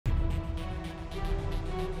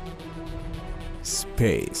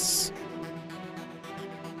Space,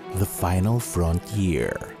 the final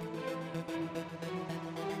frontier.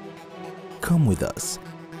 Come with us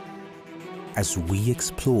as we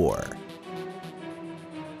explore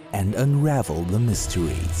and unravel the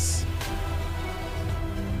mysteries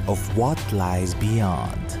of what lies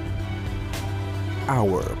beyond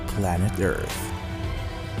our planet Earth.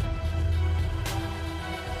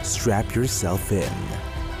 Strap yourself in.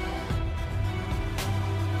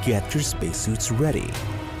 Get your spacesuits ready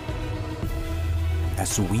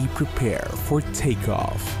as we prepare for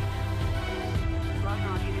takeoff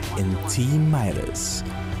in T-minus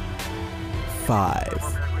 5,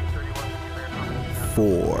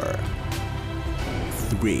 4,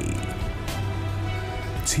 3,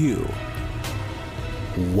 2,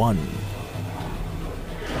 1.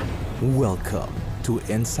 Welcome to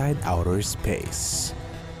Inside Outer Space.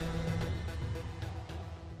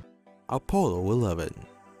 Apollo 11.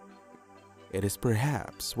 It is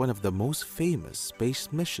perhaps one of the most famous space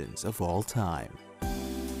missions of all time.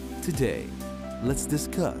 Today, let's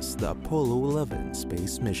discuss the Apollo 11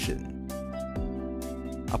 space mission.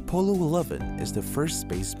 Apollo 11 is the first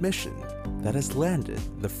space mission that has landed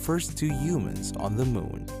the first two humans on the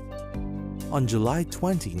moon. On July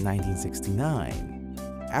 20, 1969,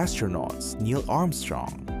 astronauts Neil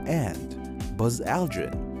Armstrong and Buzz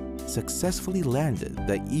Aldrin successfully landed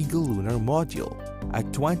the Eagle lunar module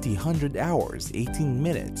at 2000 hours 18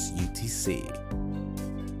 minutes UTC.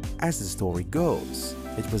 As the story goes,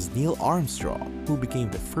 it was Neil Armstrong who became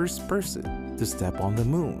the first person to step on the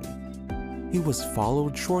moon. He was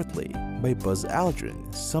followed shortly by Buzz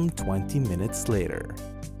Aldrin some 20 minutes later.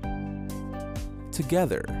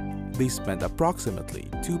 Together, they spent approximately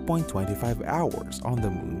 2.25 hours on the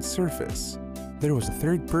moon's surface. There was a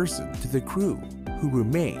third person to the crew who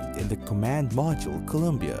remained in the command module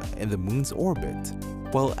Columbia in the moon's orbit,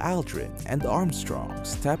 while Aldrin and Armstrong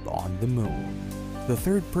stepped on the moon. The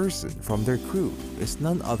third person from their crew is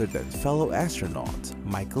none other than fellow astronaut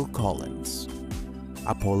Michael Collins.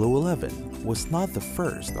 Apollo 11 was not the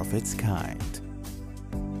first of its kind.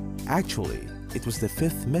 Actually, it was the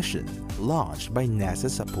fifth mission launched by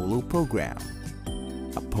NASA's Apollo program.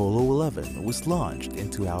 Apollo 11 was launched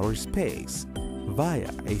into outer space via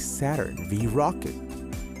a Saturn V rocket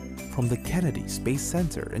from the Kennedy Space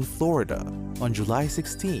Center in Florida on July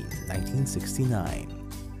 16, 1969.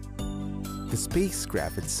 The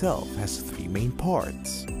spacecraft itself has three main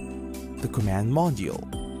parts: the command module,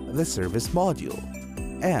 the service module,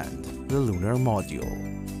 and the lunar module.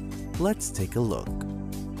 Let's take a look.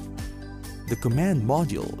 The command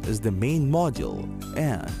module is the main module,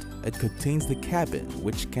 and it contains the cabin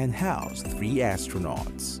which can house 3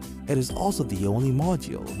 astronauts. It is also the only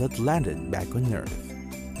module that landed back on Earth.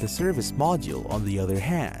 The service module, on the other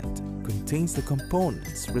hand, contains the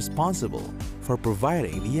components responsible for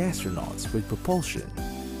providing the astronauts with propulsion,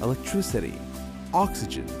 electricity,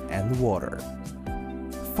 oxygen, and water.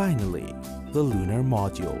 Finally, the lunar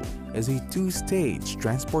module is a 2-stage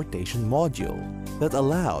transportation module that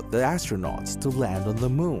allowed the astronauts to land on the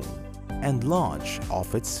moon and launch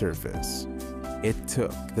off its surface. It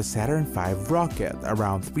took the Saturn V rocket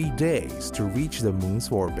around 3 days to reach the moon's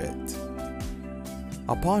orbit.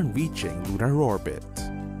 Upon reaching lunar orbit,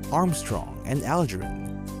 Armstrong and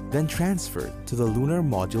Aldrin then transferred to the lunar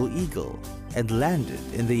module Eagle and landed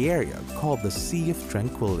in the area called the Sea of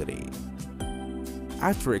Tranquility.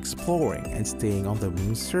 After exploring and staying on the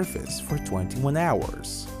moon's surface for 21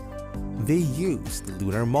 hours, they used the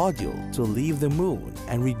lunar module to leave the moon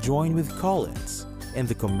and rejoin with Collins in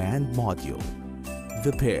the command module.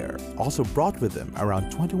 The pair also brought with them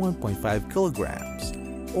around 21.5 kilograms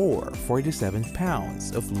or 47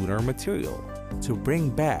 pounds of lunar material to bring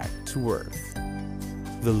back to Earth.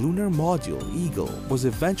 The lunar module Eagle was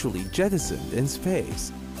eventually jettisoned in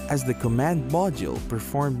space as the command module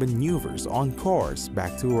performed maneuvers on course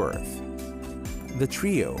back to Earth. The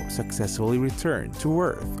trio successfully returned to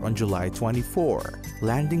Earth on July 24,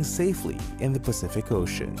 landing safely in the Pacific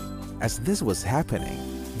Ocean. As this was happening,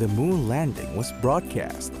 the moon landing was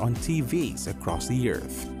broadcast on TVs across the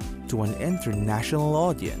Earth to an international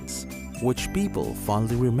audience, which people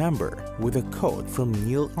fondly remember with a quote from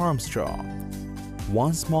Neil Armstrong: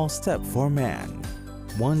 "One small step for man,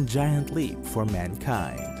 one giant leap for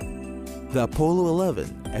mankind." The Apollo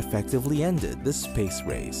 11 effectively ended the space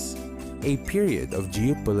race, a period of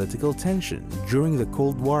geopolitical tension during the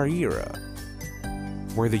Cold War era,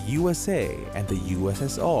 where the USA and the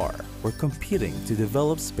USSR were competing to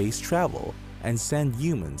develop space travel and send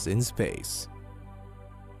humans in space.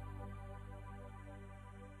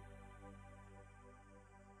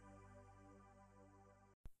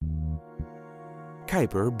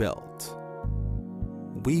 Kuiper Belt.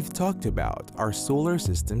 we've talked about our solar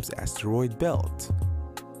system's asteroid belt,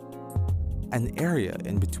 an area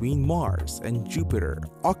in between Mars and Jupiter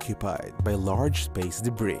occupied by large space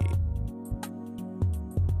debris.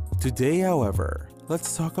 Today, however,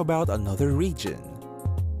 let's talk about another region,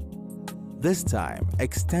 this time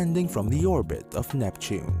extending from the orbit of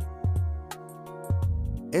Neptune.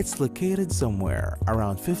 It's located somewhere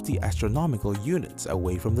around 50 astronomical units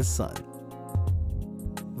away from the Sun.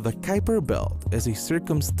 The Kuiper belt is a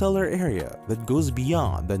circumstellar area that goes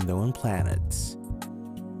beyond the known planets.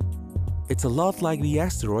 It's a lot like the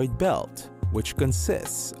asteroid belt, which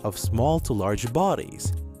consists of small to large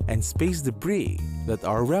bodies and space debris that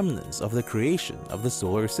are remnants of the creation of the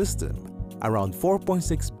solar system around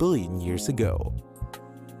 4.6 billion years ago.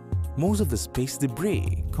 Most of the space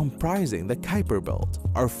debris comprising the Kuiper belt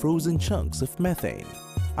are frozen chunks of methane,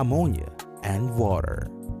 ammonia, and water.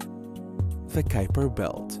 The Kuiper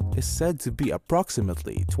belt is said to be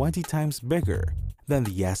approximately 20 times bigger than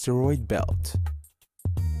the asteroid belt.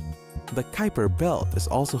 The Kuiper belt is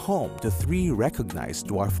also home to 3 recognized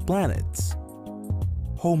dwarf planets,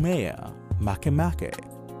 Haumea, Makemake,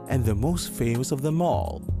 and the most famous of them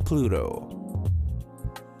all, Pluto.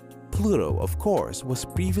 Pluto, of course, was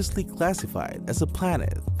previously classified as a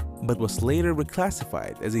planet, but was later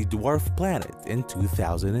reclassified as a dwarf planet in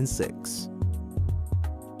 2006.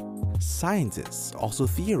 Scientists also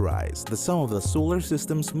theorize that some of the solar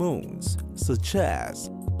system's moons, such as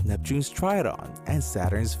Neptune's Triton and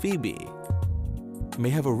Saturn's Phoebe, may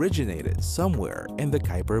have originated somewhere in the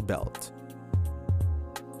Kuiper belt.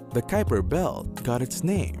 The Kuiper belt got its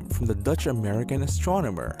name from the Dutch-American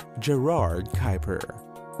astronomer Gerard Kuiper,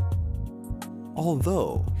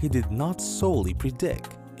 although he did not solely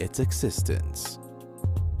predict its existence.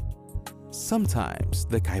 Sometimes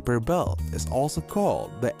the Kuiper belt is also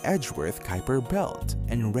called the Edgeworth-Kuiper belt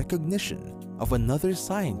in recognition of another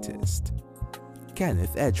scientist,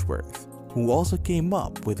 Kenneth Edgeworth, who also came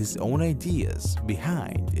up with his own ideas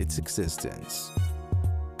behind its existence.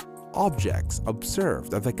 Objects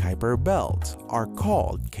observed at the Kuiper belt are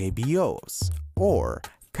called KBOs, or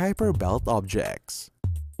Kuiper belt objects.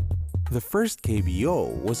 The first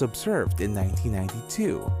KBO was observed in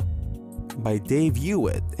 1992 by Dave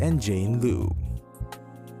Hewitt and Jane Liu.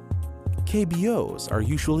 KBOs are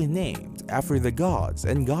usually named after the gods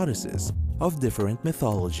and goddesses of different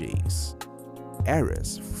mythologies.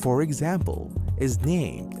 Eris, for example, is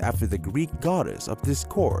named after the Greek goddess of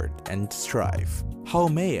discord and strife.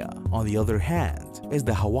 Haumea, on the other hand, is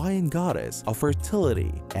the Hawaiian goddess of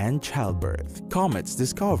fertility and childbirth. Comets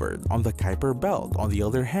discovered on the Kuiper belt, on the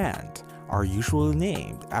other hand, are usually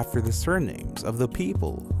named after the surnames of the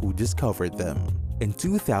people who discovered them. In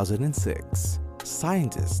 2006,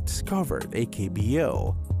 scientists discovered a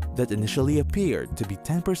KBO that initially appeared to be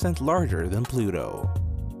 10% larger than Pluto.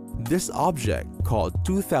 This object, called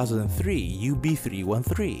 2003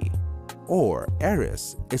 UB313, or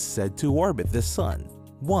Eris, is said to orbit the Sun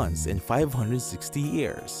once in 560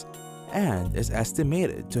 years and is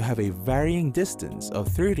estimated to have a varying distance of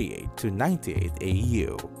 38 to 98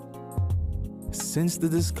 AU. Since the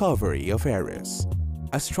discovery of Eris,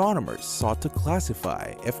 astronomers sought to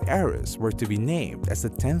classify if Eris were to be named as the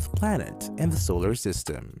 10th planet in the solar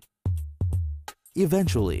system.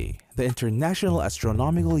 Eventually, the International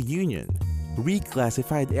Astronomical Union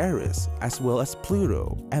reclassified Eris as well as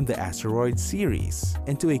Pluto and the asteroid Ceres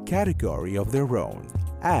into a category of their own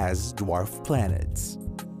as dwarf planets.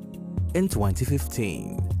 In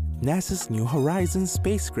 2015, NASA's New Horizons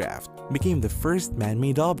spacecraft became the first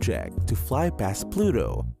man-made object to fly past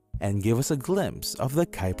Pluto and give us a glimpse of the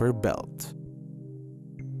Kuiper belt.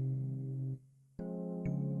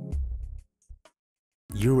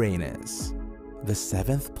 Uranus, the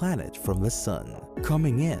 7th planet from the Sun,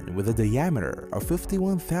 coming in with a diameter of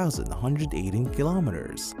 51,118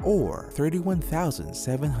 kilometers or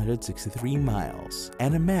 31,763 miles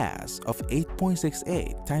and a mass of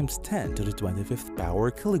 8.68 times 10 to the 25th power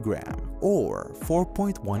kilogram or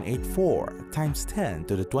 4.184 times 10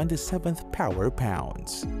 to the 27th power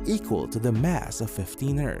pounds, equal to the mass of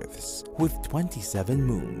 15 Earths, with 27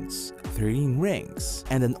 moons, 13 rings,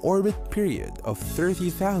 and an orbit period of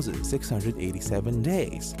 30,687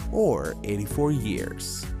 days or 84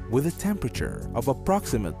 years, with a temperature of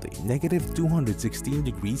approximately -216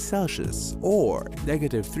 degrees Celsius or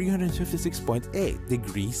 -356.8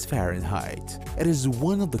 degrees Fahrenheit. It is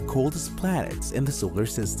one of the coldest planets in the solar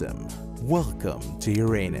system. Welcome to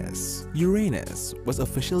Uranus. Uranus was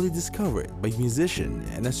officially discovered by musician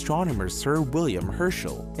and astronomer Sir William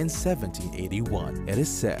Herschel in 1781. It is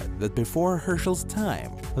said that before Herschel's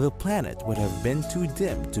time, the planet would have been too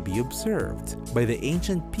dim to be observed by the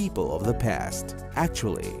ancient people of the past.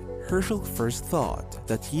 Actually, Herschel first thought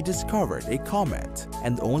that he discovered a comet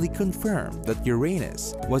and only confirmed that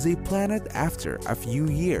Uranus was a planet after a few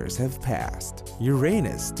years have passed.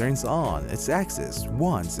 Uranus turns on its axis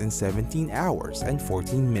once in 17 hours and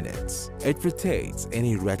 14 minutes. It rotates in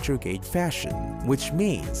a retrograde fashion, which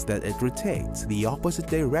means that it rotates the opposite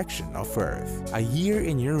direction of Earth. A year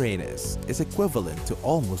in Uranus is equivalent to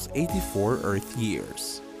almost 84 Earth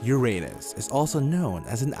years. Uranus is also known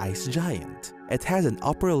as an ice giant. It has an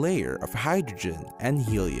upper layer of hydrogen and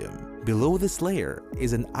helium. Below this layer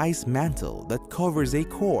is an ice mantle that covers a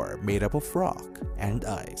core made up of rock and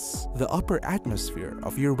ice. The upper atmosphere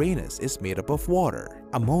of Uranus is made up of water,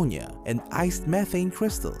 ammonia, and iced methane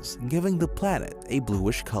crystals, giving the planet a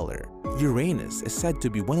bluish color. Uranus is said to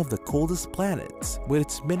be one of the coldest planets, with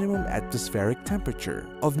its minimum atmospheric temperature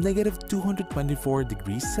of -224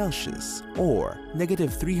 degrees Celsius or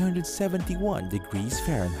 -371 degrees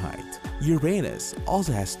Fahrenheit. Uranus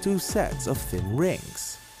also has two sets of thin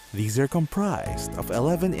rings. These are comprised of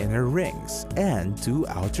 11 inner rings and 2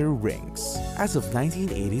 outer rings. As of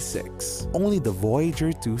 1986, only the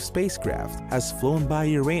Voyager 2 spacecraft has flown by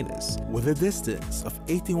Uranus with a distance of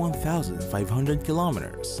 81,500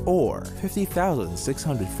 kilometers or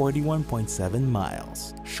 50,641.7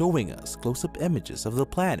 miles, showing us close-up images of the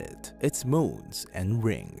planet, its moons, and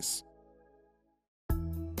rings.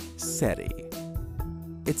 SETI.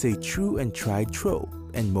 It's a true and tried trope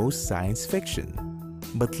in most science fiction.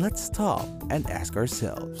 But let's stop and ask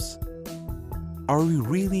ourselves, are we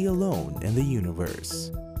really alone in the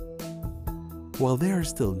universe? While there are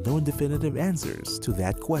still no definitive answers to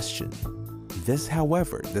that question, this,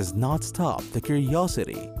 however, does not stop the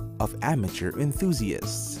curiosity of amateur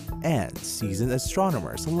enthusiasts and seasoned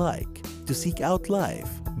astronomers alike to seek out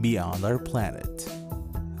life beyond our planet.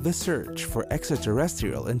 The search for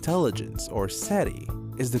extraterrestrial intelligence, or SETI,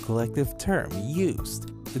 is the collective term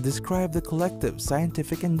used to describe the collective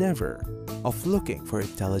scientific endeavor of looking for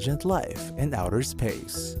intelligent life in outer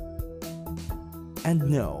space. And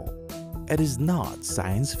no, it is not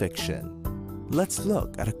science fiction. Let's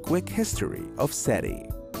look at a quick history of SETI.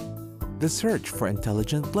 The search for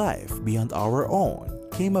intelligent life beyond our own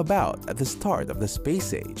came about at the start of the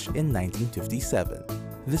space age in 1957.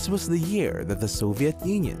 This was the year that the Soviet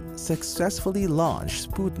Union successfully launched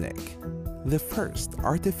Sputnik, the first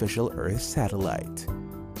artificial Earth satellite.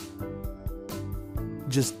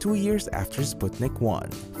 Just 2 years after Sputnik 1,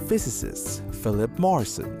 physicists Philip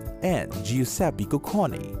Morrison and Giuseppe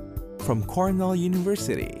Cocconi from Cornell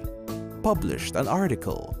University published an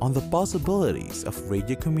article on the possibilities of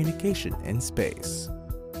radio communication in space.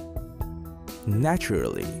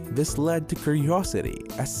 Naturally, this led to curiosity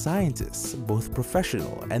as scientists, both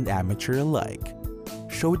professional and amateur alike,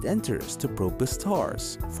 showed interest to probe the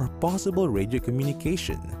stars for possible radio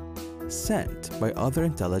communication sent by other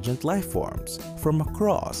intelligent life forms from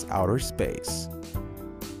across outer space.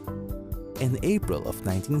 In April of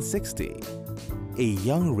 1960, a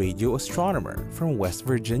young radio astronomer from West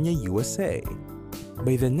Virginia, USA,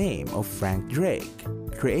 by the name of Frank Drake,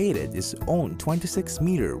 created his own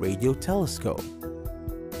 26-meter radio telescope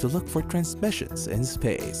to look for transmissions in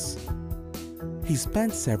space. He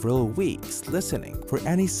spent several weeks listening for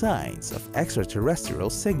any signs of extraterrestrial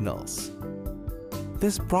signals.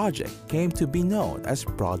 This project came to be known as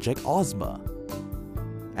Project Ozma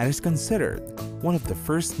and is considered one of the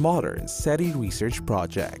first modern SETI research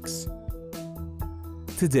projects.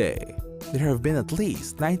 Today, there have been at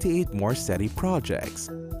least 98 more SETI projects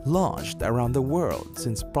launched around the world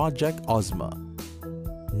since Project Ozma.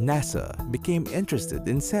 NASA became interested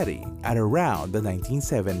in SETI at around the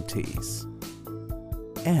 1970s,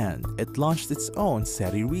 and it launched its own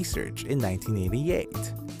SETI research in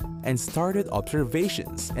 1988 and started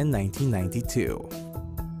observations in 1992.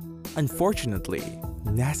 Unfortunately,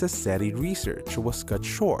 NASA's SETI research was cut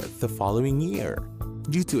short the following year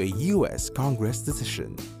due to a US Congress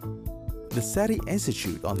decision. The SETI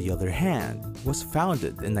Institute, on the other hand, was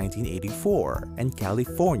founded in 1984 in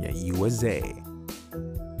California, USA.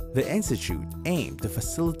 The institute aimed to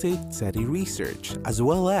facilitate SETI research as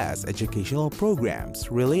well as educational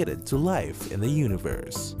programs related to life in the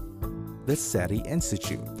universe. The SETI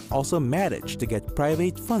Institute also managed to get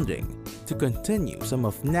private funding to continue some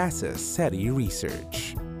of NASA's SETI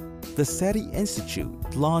research. The SETI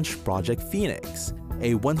Institute launched Project Phoenix,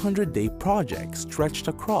 a 100-day project stretched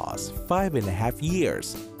across 5.5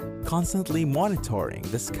 years, constantly monitoring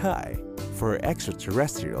the sky for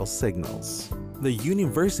extraterrestrial signals. The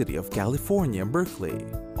University of California, Berkeley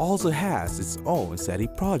also has its own SETI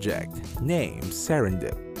project named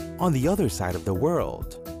Serendip. On the other side of the world,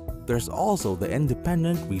 there's also the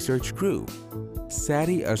independent research group,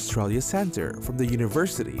 SETI Australia Centre from the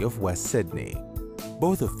University of West Sydney.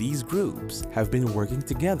 Both of these groups have been working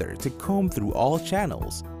together to comb through all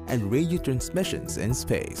channels and radio transmissions in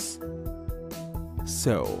space.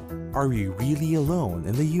 So, are we really alone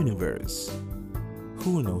in the universe?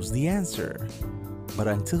 Who knows the answer? But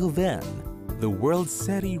until then, the world's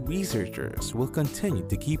SETI researchers will continue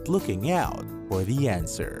to keep looking out for the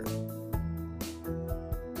answer.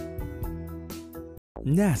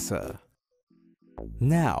 NASA.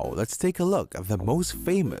 Now, let's take a look at the most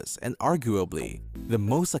famous and arguably the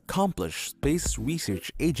most accomplished space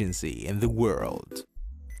research agency in the world.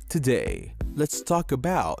 Today, let's talk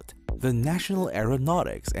about the National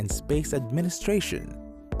Aeronautics and Space Administration,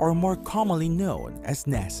 or more commonly known as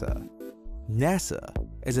NASA. NASA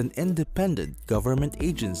is an independent government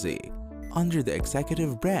agency under the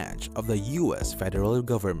executive branch of the U.S. federal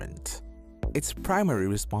government. Its primary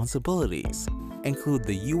responsibilities include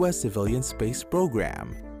the U.S. civilian space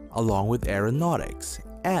program, along with aeronautics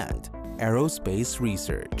and aerospace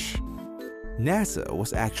research. NASA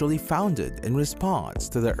was actually founded in response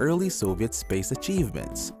to the early Soviet space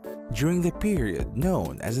achievements during the period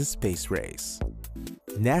known as the space race.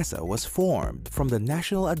 NASA was formed from the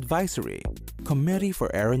National Advisory Committee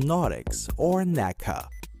for Aeronautics, or NACA.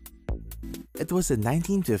 It was in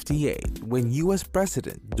 1958 when U.S.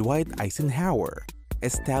 President Dwight Eisenhower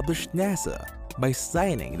established NASA by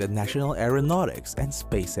signing the National Aeronautics and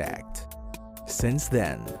Space Act. Since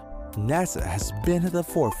then, NASA has been at the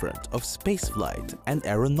forefront of spaceflight and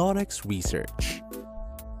aeronautics research.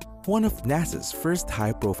 One of NASA's first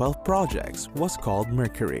high-profile projects was called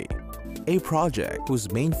Mercury, a project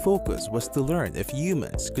whose main focus was to learn if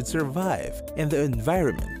humans could survive in the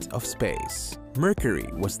environment of space. Mercury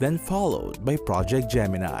was then followed by Project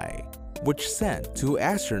Gemini, which sent 2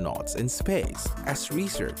 astronauts in space as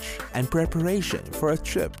research and preparation for a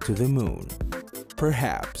trip to the moon.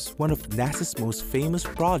 Perhaps one of NASA's most famous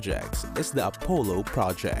projects is the Apollo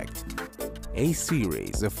project, a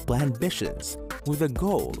series of planned missions with the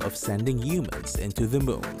goal of sending humans into the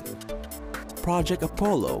moon. Project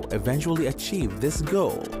Apollo eventually achieved this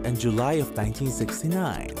goal in July of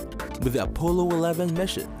 1969 with the Apollo 11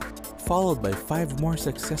 mission, followed by 5 more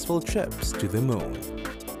successful trips to the moon.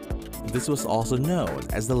 This was also known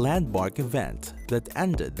as the landmark event that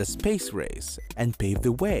ended the space race and paved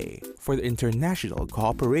the way for the international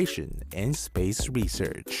cooperation in space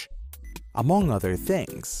research. Among other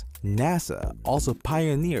things, NASA also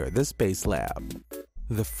pioneered the Space Lab,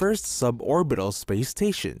 the first suborbital space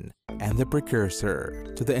station and the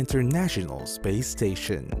precursor to the International Space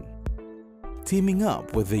Station. Teaming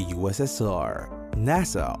up with the USSR,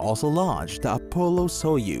 NASA also launched the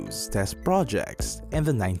Apollo-Soyuz test projects in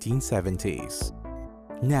the 1970s.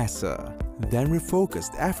 NASA then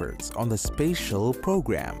refocused efforts on the Space Shuttle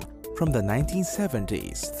program from the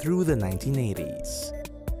 1970s through the 1980s.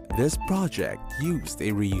 This project used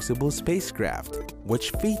a reusable spacecraft,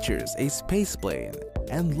 which features a spaceplane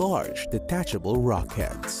and large detachable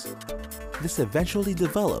rockets. This eventually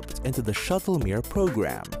developed into the Shuttle-Mir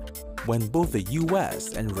program, when both the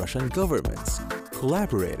US and Russian governments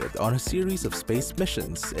collaborated on a series of space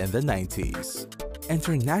missions in the 90s.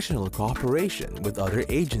 International cooperation with other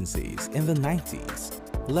agencies in the 90s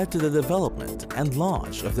led to the development and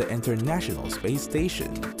launch of the International Space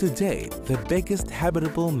Station, to date the biggest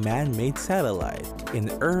habitable man-made satellite in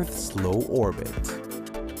Earth's low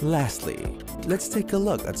orbit. Lastly, let's take a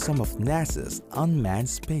look at some of NASA's unmanned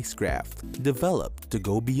spacecraft developed to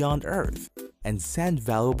go beyond Earth and send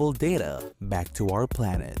valuable data back to our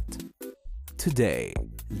planet. Today,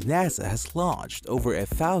 NASA has launched over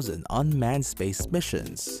 1,000 unmanned space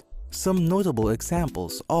missions. Some notable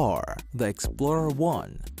examples are the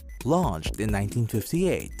Explorer-1, launched in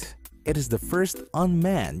 1958. It is the first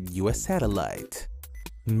unmanned US satellite.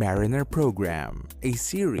 Mariner program, a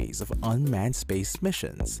series of unmanned space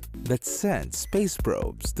missions that sent space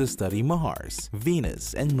probes to study Mars,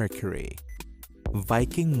 Venus, and Mercury.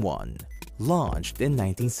 Viking 1, launched in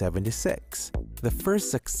 1976, the first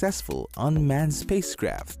successful unmanned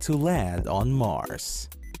spacecraft to land on Mars.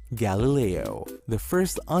 Galileo, the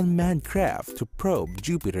first unmanned craft to probe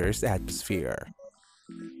Jupiter's atmosphere.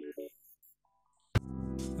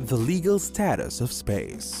 The legal status of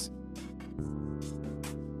space.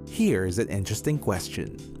 Here's an interesting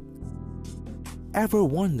question. Ever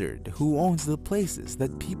wondered who owns the places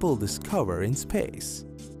that people discover in space?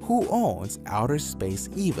 Who owns outer space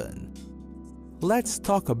even? Let's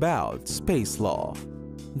talk about space law,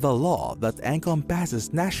 the law that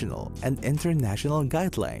encompasses national and international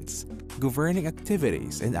guidelines governing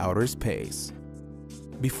activities in outer space.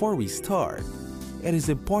 Before we start, it is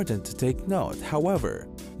important to take note, however,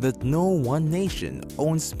 that no one nation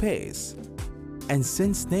owns space. And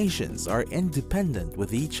since nations are independent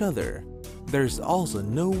with each other, there's also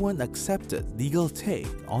no one accepted legal take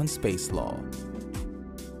on space law.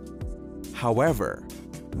 However,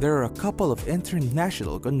 there are a couple of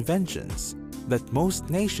international conventions that most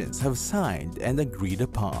nations have signed and agreed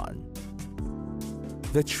upon.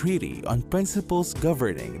 The Treaty on Principles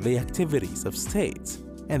Governing the Activities of States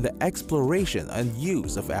and the Exploration and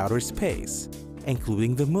Use of Outer Space,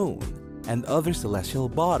 including the Moon and other celestial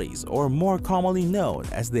bodies, or more commonly known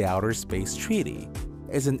as the Outer Space Treaty,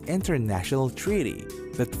 is an international treaty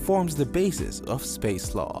that forms the basis of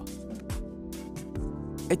space law.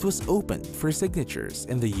 It was opened for signatures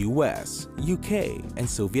in the US, UK, and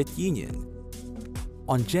Soviet Union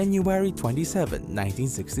on January 27,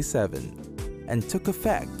 1967, and took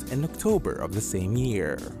effect in October of the same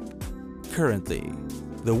year. Currently,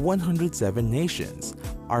 the 107 nations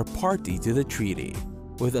are party to the treaty,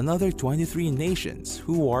 with another 23 nations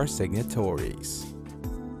who are signatories.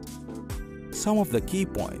 Some of the key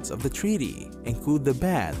points of the treaty include the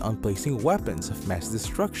ban on placing weapons of mass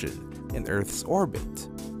destruction in Earth's orbit,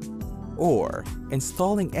 or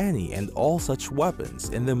installing any and all such weapons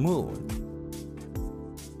in the Moon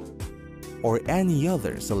or any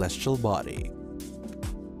other celestial body.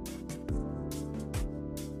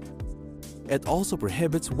 It also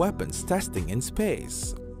prohibits weapons testing in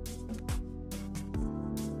space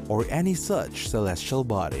or any such celestial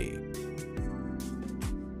body.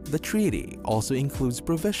 The treaty also includes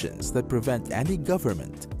provisions that prevent any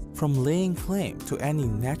government from laying claim to any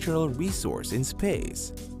natural resource in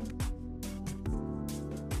space,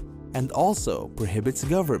 and also prohibits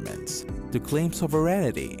governments to claim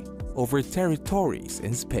sovereignty over territories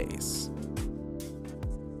in space.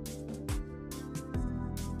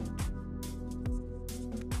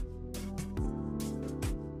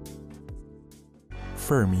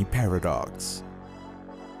 Fermi Paradox.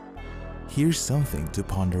 Here's something to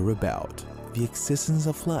ponder about the existence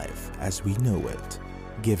of life as we know it,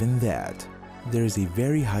 given that there is a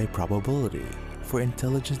very high probability for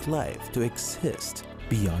intelligent life to exist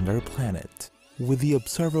beyond our planet, with the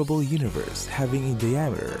observable universe having a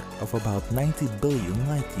diameter of about 90 billion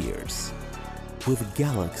light-years, with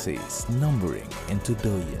galaxies numbering into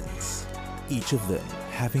billions, each of them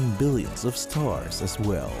having billions of stars as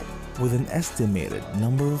well, with an estimated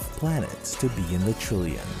number of planets to be in the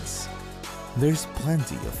trillions. There's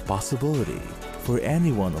plenty of possibility for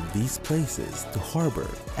any one of these places to harbor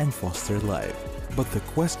and foster life, but the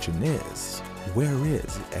question is, where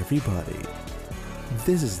is everybody?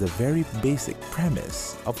 This is the very basic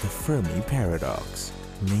premise of the Fermi Paradox,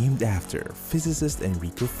 named after physicist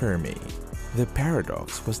Enrico Fermi. The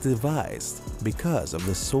paradox was devised because of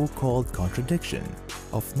the so-called contradiction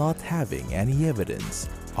of not having any evidence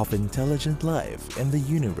of intelligent life in the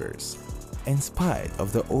universe, in spite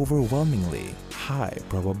of the overwhelmingly high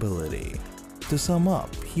probability. To sum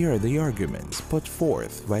up, here are the arguments put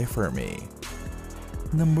forth by Fermi.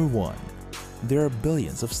 Number 1. There are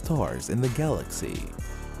billions of stars in the galaxy.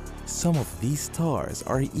 Some of these stars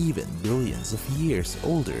are even billions of years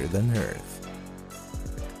older than Earth.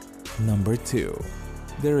 Number 2.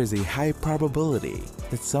 There is a high probability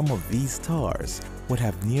that some of these stars would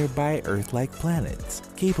have nearby Earth-like planets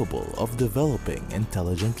capable of developing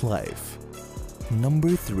intelligent life.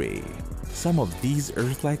 Number 3. Some of these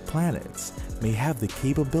Earth-like planets may have the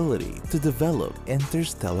capability to develop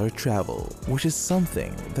interstellar travel, which is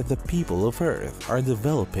something that the people of Earth are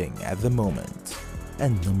developing at the moment.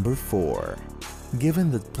 And number 4.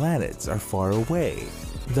 Given that planets are far away,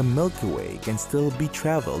 the Milky Way can still be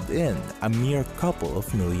traveled in a mere couple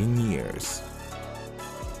of million years.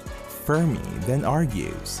 Fermi then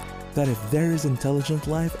argues that if there is intelligent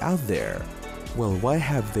life out there, well, why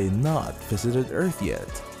have they not visited Earth yet?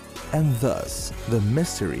 And thus, the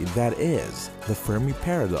mystery that is the Fermi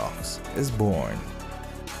Paradox is born.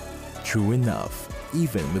 True enough,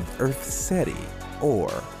 even with Earth's SETI, or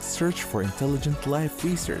Search for Intelligent Life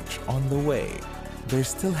research on the way, there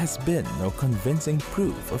still has been no convincing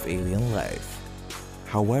proof of alien life.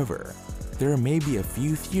 However, there may be a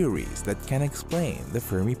few theories that can explain the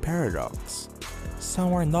Fermi Paradox.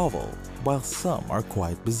 Some are novel, while some are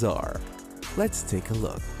quite bizarre. Let's take a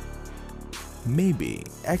look. Maybe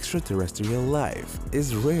extraterrestrial life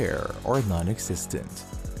is rare or non-existent.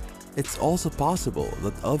 It's also possible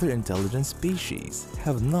that other intelligent species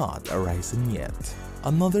have not arisen yet.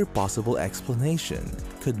 Another possible explanation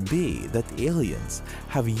could be that aliens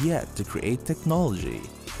have yet to create technology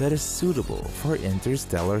that is suitable for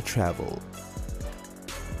interstellar travel.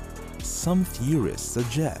 Some theorists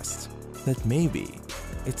suggest that maybe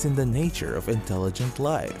it's in the nature of intelligent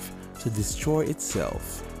life to destroy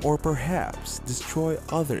itself, or perhaps destroy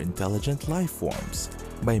other intelligent life forms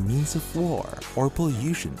by means of war or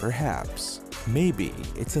pollution perhaps. Maybe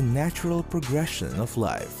it's a natural progression of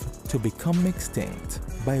life to become extinct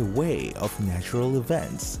by way of natural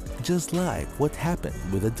events, just like what happened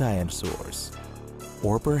with the dinosaurs.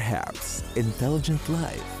 Or perhaps intelligent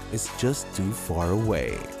life is just too far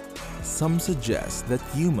away. Some suggest that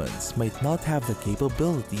humans might not have the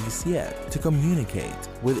capabilities yet to communicate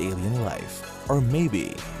with alien life. Or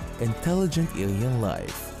maybe intelligent alien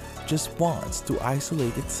life just wants to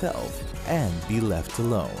isolate itself and be left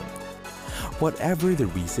alone. Whatever the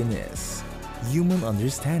reason is, human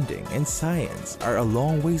understanding and science are a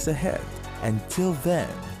long ways ahead. Until then,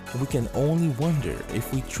 we can only wonder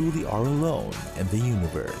if we truly are alone in the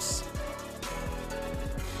universe.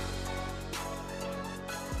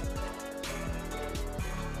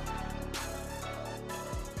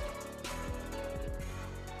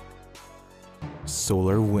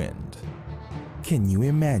 Solar wind. Can you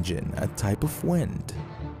imagine a type of wind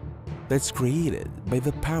that's created by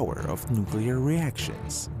the power of nuclear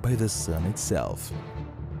reactions by the sun itself?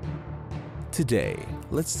 Today,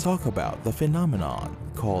 let's talk about the phenomenon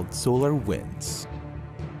called solar winds.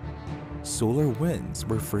 Solar winds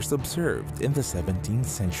were first observed in the 17th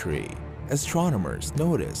century. Astronomers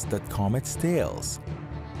noticed that comets' tails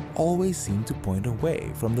always seem to point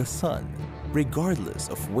away from the sun, regardless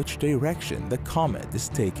of which direction the comet is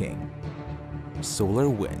taking. Solar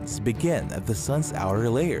winds begin at the sun's outer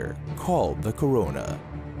layer, called the corona.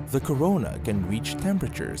 The corona can reach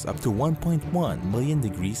temperatures up to 1.1 million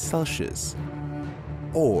degrees Celsius,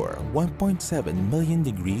 or 1.7 million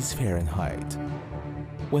degrees Fahrenheit.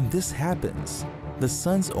 When this happens, the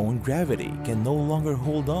sun's own gravity can no longer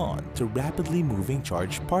hold on to rapidly moving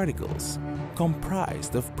charged particles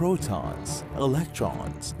comprised of protons,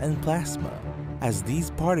 electrons, and plasma, as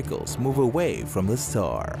these particles move away from the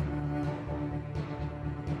star.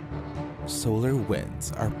 Solar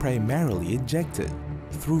winds are primarily ejected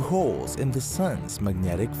through holes in the sun's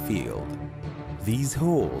magnetic field. These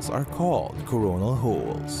holes are called coronal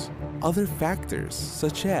holes. Other factors,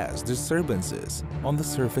 such as disturbances on the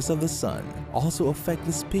surface of the sun, also affect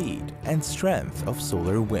the speed and strength of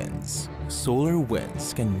solar winds. Solar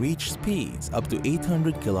winds can reach speeds up to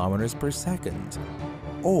 800 kilometers per second,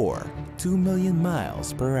 or 2 million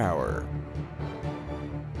miles per hour.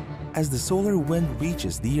 As the solar wind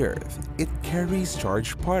reaches the Earth, it carries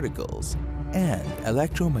charged particles and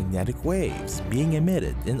electromagnetic waves being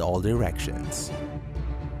emitted in all directions.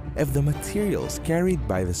 If the materials carried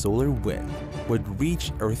by the solar wind would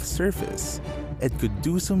reach Earth's surface, it could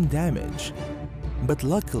do some damage. But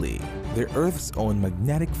luckily, the Earth's own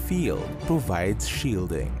magnetic field provides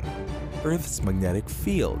shielding. Earth's magnetic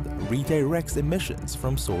field redirects emissions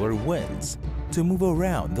from solar winds to move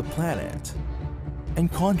around the planet. In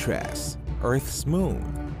contrast, Earth's moon,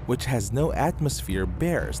 which has no atmosphere,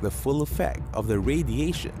 bears the full effect of the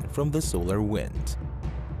radiation from the solar wind.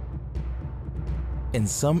 In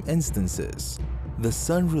some instances, the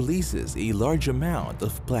sun releases a large amount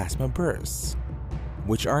of plasma bursts,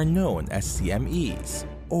 which are known as CMEs,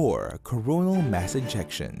 or coronal mass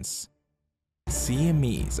ejections.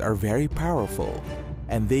 CMEs are very powerful,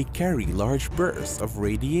 and they carry large bursts of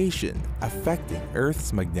radiation affecting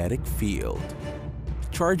Earth's magnetic field.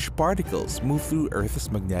 Charged particles move through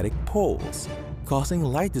Earth's magnetic poles, causing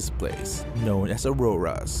light displays known as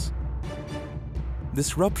auroras.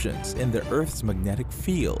 Disruptions in the Earth's magnetic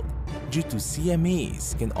field due to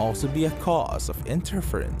CMEs can also be a cause of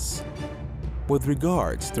interference with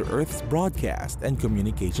regards to Earth's broadcast and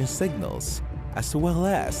communication signals, as well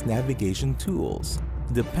as navigation tools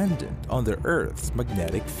dependent on the Earth's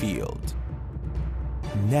magnetic field.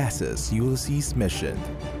 NASA's Ulysses mission,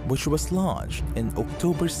 which was launched in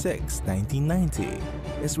October 6, 1990,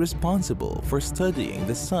 is responsible for studying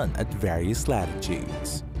the sun at various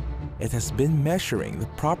latitudes. It has been measuring the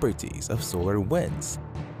properties of solar winds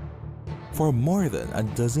for more than a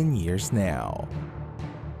dozen years now.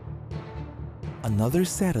 Another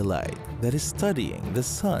satellite that is studying the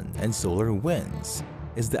sun and solar winds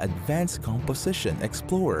is the Advanced Composition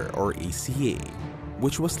Explorer, or ACA,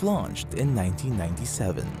 which was launched in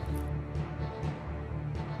 1997.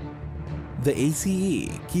 The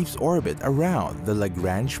ACE keeps orbit around the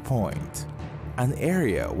Lagrange point, an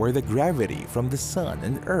area where the gravity from the Sun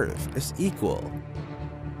and Earth is equal.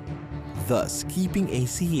 thus keeping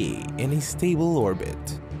ACE in a stable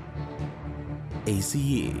orbit.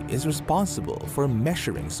 ACE is responsible for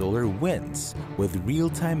measuring solar winds with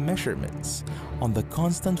real-time measurements on the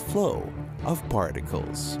constant flow of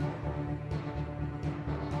particles.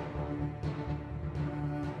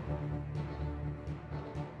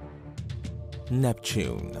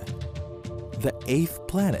 Neptune, the 8th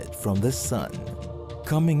planet from the Sun,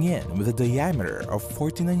 coming in with a diameter of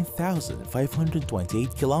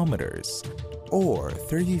 49,528 kilometers, or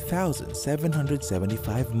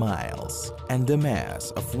 30,775 miles, and a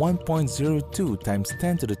mass of 1.02 times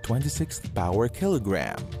 10 to the 26th power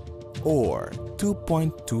kilogram, or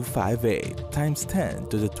 2.258 times 10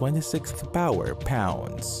 to the 26th power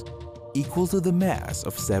pounds, equal to the mass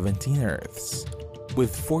of 17 Earths,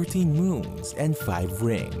 with 14 moons and 5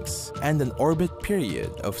 rings, and an orbit period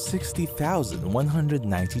of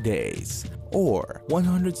 60,190 days, or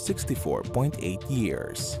 164.8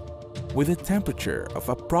 years, with a temperature of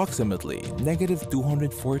approximately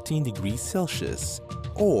 -214 degrees Celsius,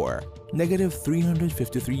 or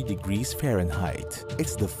 -353 degrees Fahrenheit.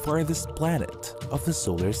 It's the farthest planet of the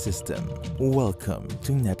solar system. Welcome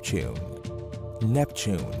to Neptune.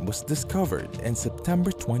 Neptune was discovered on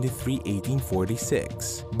September 23,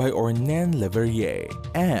 1846 by Ornán Leverrier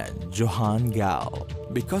and Johann Galle.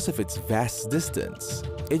 Because of its vast distance,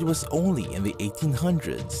 it was only in the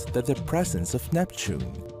 1800s that the presence of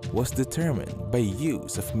Neptune was determined by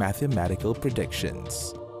use of mathematical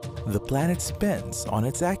predictions. The planet spins on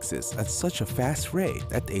its axis at such a fast rate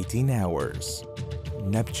at 18 hours.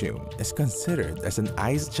 Neptune is considered as an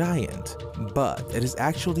ice giant, but it is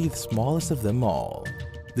actually the smallest of them all.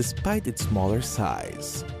 Despite its smaller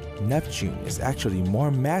size, Neptune is actually more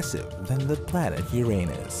massive than the planet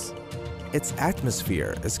Uranus. Its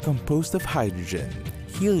atmosphere is composed of hydrogen,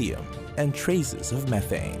 helium, and traces of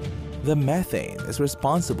methane. The methane is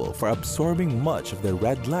responsible for absorbing much of the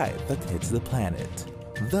red light that hits the planet,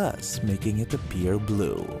 thus making it appear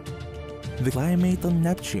blue. The climate on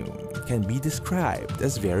Neptune can be described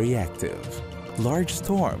as very active. Large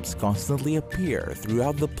storms constantly appear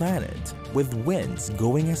throughout the planet, with winds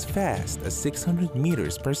going as fast as 600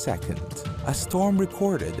 meters per second. A storm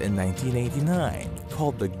recorded in 1989,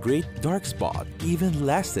 called the Great Dark Spot, even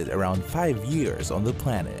lasted around 5 years on the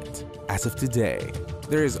planet. As of today,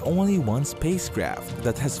 there is only one spacecraft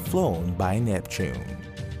that has flown by Neptune.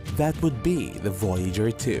 That would be the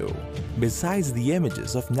Voyager 2. Besides the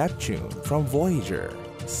images of Neptune from Voyager,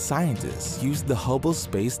 scientists used the Hubble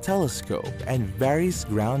Space Telescope and various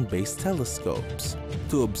ground-based telescopes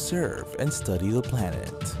to observe and study the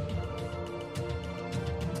planet.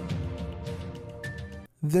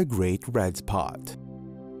 The Great Red Spot.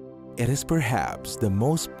 It is perhaps the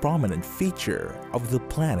most prominent feature of the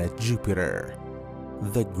planet Jupiter.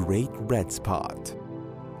 The Great Red Spot.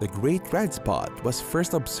 The Great Red Spot was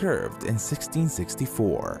first observed in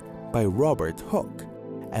 1664 by Robert Hooke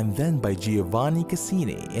and then by Giovanni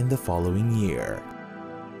Cassini in the following year.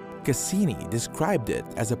 Cassini described it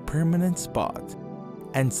as a permanent spot,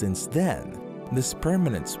 and since then, this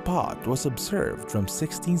permanent spot was observed from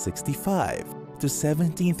 1665 to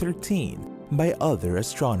 1713 by other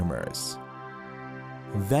astronomers.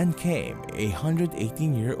 Then came a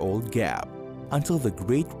 118-year-old gap until the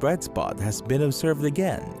Great Red Spot has been observed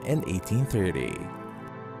again in 1830.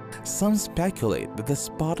 Some speculate that the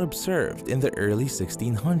spot observed in the early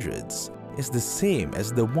 1600s is the same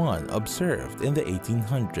as the one observed in the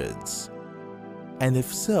 1800s. And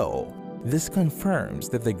if so, this confirms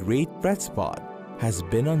that the Great Red Spot has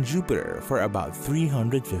been on Jupiter for about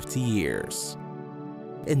 350 years.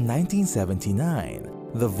 In 1979,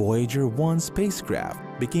 the Voyager 1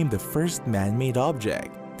 spacecraft became the first man-made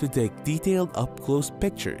object to take detailed up-close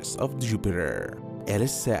pictures of Jupiter. It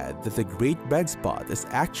is said that the Great Red Spot is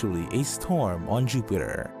actually a storm on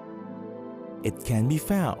Jupiter. It can be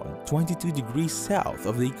found 22 degrees south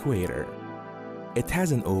of the equator. It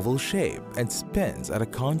has an oval shape and spins at a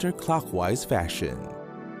counterclockwise fashion.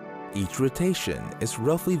 Each rotation is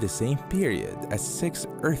roughly the same period as 6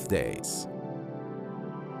 Earth days.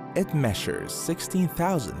 It measures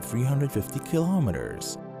 16,350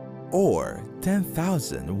 kilometers, or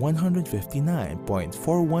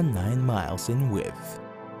 10,159.419 miles in width,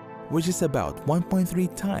 which is about 1.3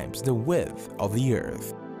 times the width of the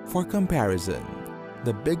Earth. For comparison,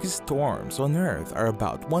 the biggest storms on Earth are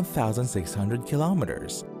about 1,600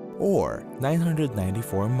 kilometers, or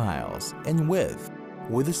 994 miles in width,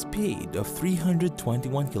 with a speed of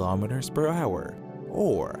 321 kilometers per hour,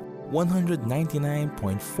 or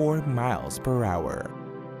 199.4 miles per hour.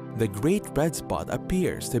 The Great Red Spot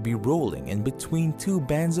appears to be rolling in between two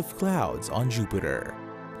bands of clouds on Jupiter.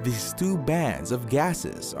 These two bands of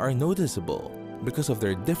gases are noticeable because of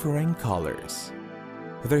their differing colors.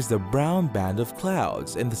 There's the brown band of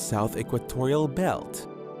clouds in the south equatorial belt,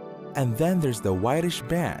 and then there's the whitish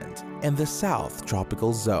band in the south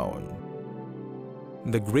tropical zone.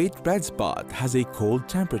 The Great Red Spot has a cold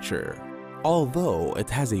temperature, although it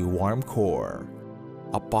has a warm core.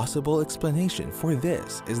 A possible explanation for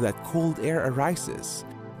this is that cold air arises,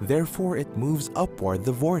 therefore it moves upward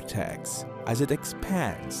the vortex as it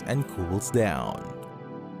expands and cools down.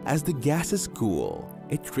 As the gases cool,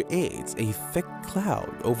 it creates a thick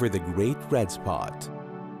cloud over the Great Red Spot.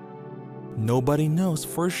 Nobody knows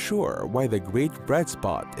for sure why the Great Red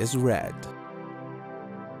Spot is red.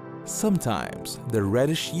 Sometimes, the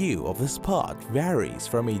reddish hue of the spot varies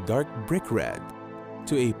from a dark brick red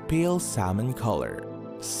to a pale salmon color.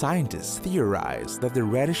 Scientists theorize that the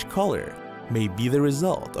reddish color may be the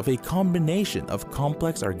result of a combination of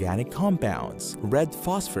complex organic compounds, red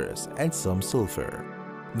phosphorus, and some sulfur.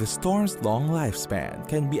 The storm's long lifespan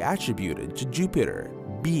can be attributed to Jupiter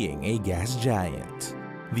being a gas giant.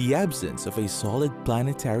 The absence of a solid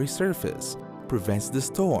planetary surface prevents the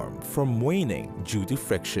storm from waning due to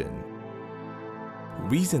friction.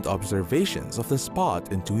 Recent observations of the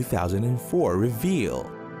spot in 2004 reveal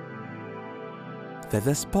that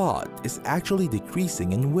the spot is actually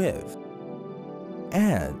decreasing in width,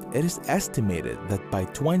 and it is estimated that by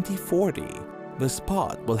 2040, the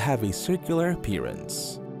spot will have a circular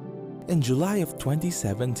appearance. In July of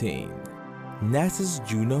 2017, NASA's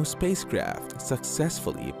Juno spacecraft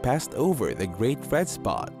successfully passed over the Great Red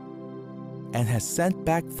Spot and has sent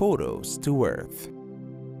back photos to Earth.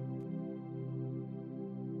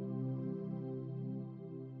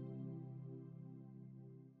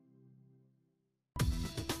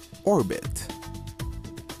 Orbit.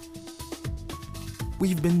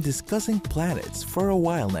 We've been discussing planets for a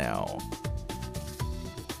while now.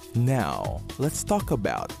 Now, let's talk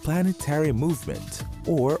about planetary movement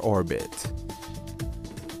or orbit.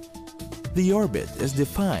 The orbit is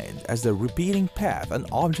defined as the repeating path an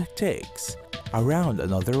object takes around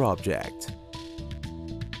another object.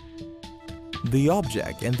 The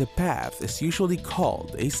object in the path is usually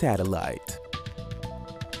called a satellite.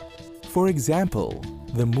 For example,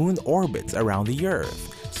 the Moon orbits around the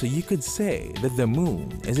Earth, so you could say that the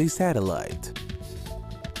Moon is a satellite.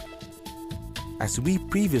 As we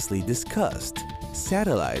previously discussed,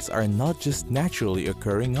 satellites are not just naturally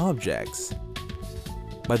occurring objects,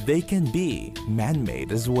 but they can be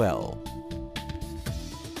man-made as well.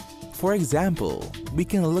 For example, we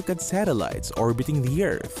can look at satellites orbiting the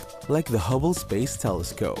Earth, like the Hubble Space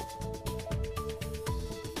Telescope.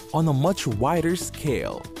 On a much wider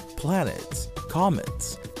scale, planets,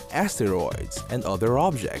 comets, asteroids, and other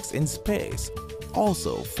objects in space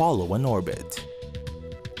also follow an orbit.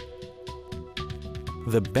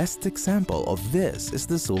 The best example of this is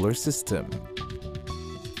the solar system,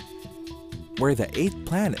 where the 8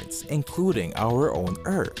 planets, including our own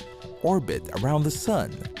Earth, orbit around the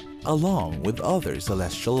Sun, along with other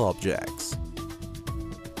celestial objects.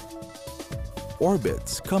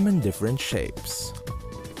 Orbits come in different shapes.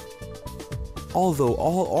 Although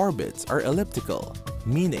all orbits are elliptical,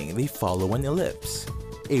 meaning they follow an ellipse,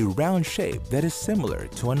 a round shape that is similar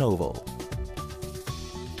to an oval.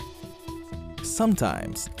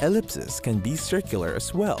 Sometimes ellipses can be circular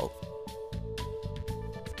as well.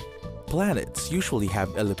 Planets usually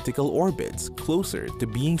have elliptical orbits closer to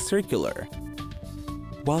being circular,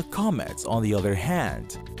 while comets, on the other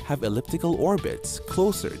hand, have elliptical orbits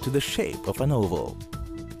closer to the shape of an oval.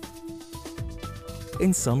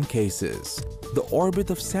 In some cases, the orbit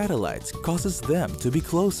of satellites causes them to be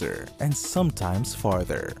closer and sometimes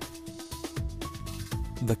farther.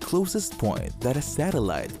 The closest point that a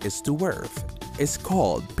satellite is to Earth is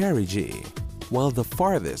called perigee, while the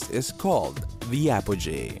farthest is called the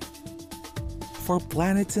apogee. For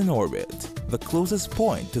planets in orbit, the closest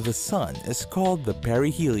point to the Sun is called the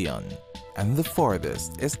perihelion, and the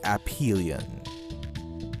farthest is aphelion.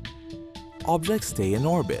 Objects stay in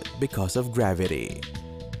orbit because of gravity.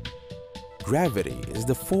 Gravity is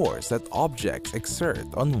the force that objects exert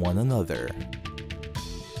on one another.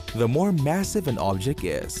 The more massive an object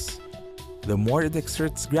is, the more it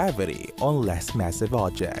exerts gravity on less massive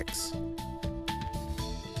objects.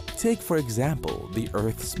 Take for example the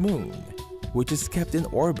Earth's moon, which is kept in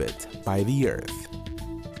orbit by the Earth,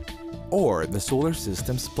 or the solar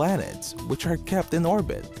system's planets, which are kept in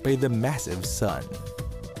orbit by the massive Sun.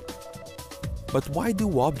 But why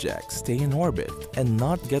do objects stay in orbit and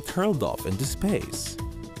not get hurled off into space?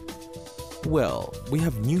 Well, we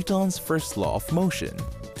have Newton's first law of motion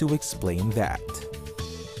to explain that.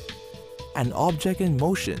 An object in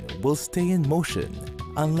motion will stay in motion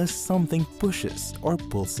unless something pushes or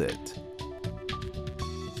pulls it.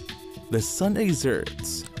 The Sun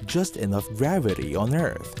exerts just enough gravity on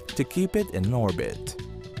Earth to keep it in orbit.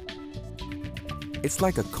 It's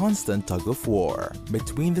like a constant tug of war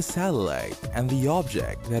between the satellite and the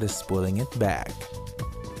object that is pulling it back.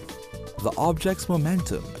 The object's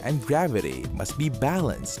momentum and gravity must be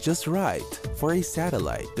balanced just right for a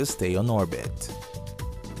satellite to stay on orbit.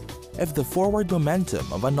 If the forward momentum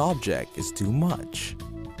of an object is too much,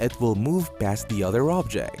 it will move past the other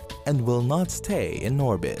object and will not stay in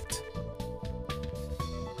orbit.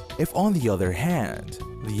 If, on the other hand,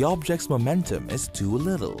 the object's momentum is too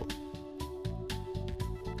little,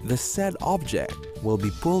 the said object will be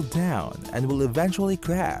pulled down and will eventually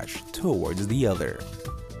crash towards the other.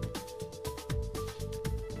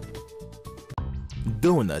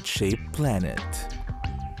 Donut-shaped planet.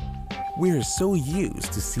 We're so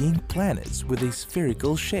used to seeing planets with a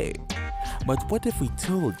spherical shape, but what if we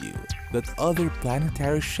told you that other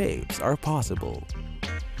planetary shapes are possible?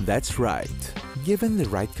 That's right. Given the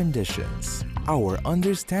right conditions, our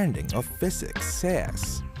understanding of physics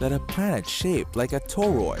says that a planet shaped like a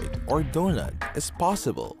toroid or donut is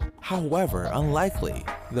possible. However unlikely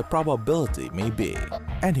the probability may be.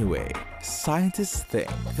 Anyway, scientists think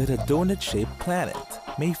that a donut-shaped planet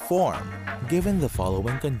may form given the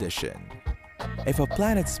following condition. If a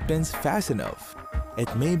planet spins fast enough,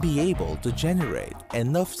 it may be able to generate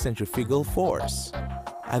enough centrifugal force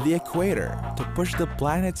at the equator to push the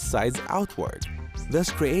planet's sides outward, thus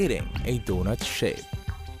creating a donut shape.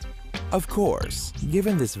 Of course,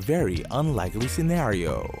 given this very unlikely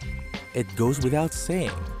scenario, it goes without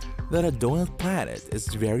saying that a donut planet is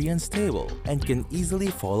very unstable and can easily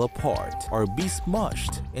fall apart or be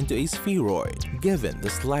smushed into a spheroid given the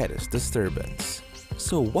slightest disturbance.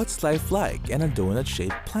 So what's life like in a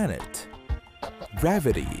donut-shaped planet?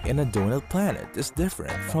 Gravity in a donut planet is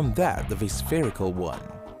different from that of a spherical one.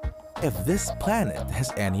 If this planet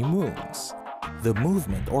has any moons, the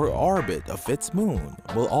movement or orbit of its moon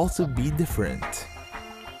will also be different.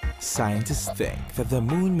 Scientists think that the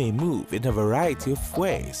moon may move in a variety of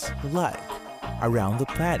ways, like around the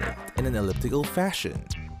planet in an elliptical fashion.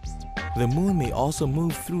 The moon may also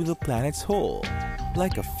move through the planet's hole,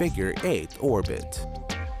 like a figure-8 orbit.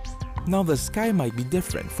 Now the sky might be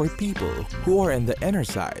different for people who are in the inner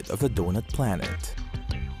side of the donut planet.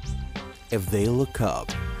 If they look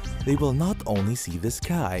up, they will not only see the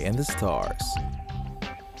sky and the stars,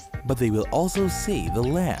 but they will also see the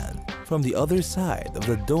land from the other side of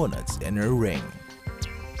the donut's inner ring.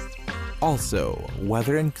 Also,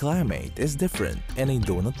 weather and climate is different in a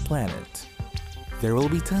donut planet. There will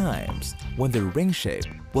be times when the ring shape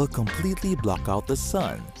will completely block out the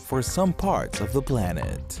sun for some parts of the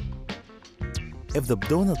planet. If the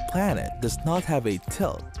donut planet does not have a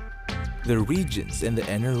tilt, the regions in the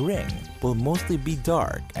inner ring will mostly be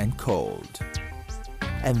dark and cold.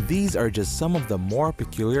 And these are just some of the more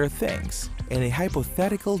peculiar things in a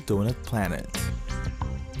hypothetical donut planet.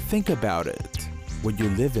 Think about it. Would you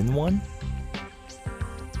live in one?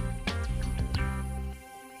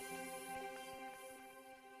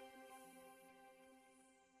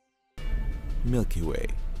 Milky Way.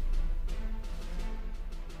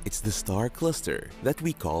 It's the star cluster that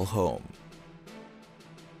we call home.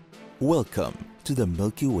 Welcome to the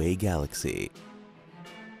Milky Way galaxy.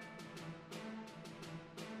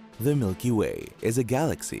 The Milky Way is a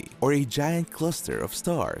galaxy or a giant cluster of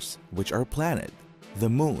stars which our planet, the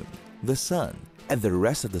moon, the sun, and the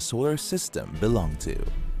rest of the solar system belong to.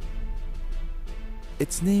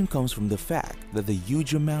 Its name comes from the fact that the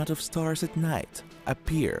huge amount of stars at night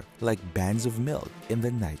appear like bands of milk in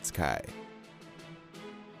the night sky.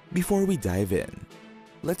 Before we dive in,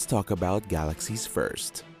 let's talk about galaxies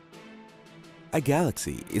first. A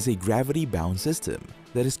galaxy is a gravity-bound system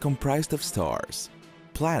that is comprised of stars,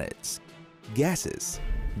 planets, gases,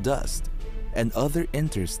 dust, and other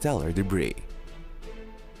interstellar debris.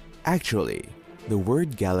 Actually, the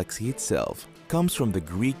word galaxy itself comes from the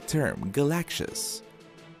Greek term galaxias,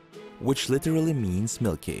 which literally means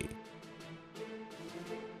milky.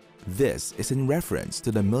 This is in reference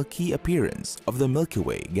to the milky appearance of the Milky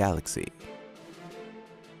Way galaxy.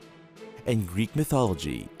 In Greek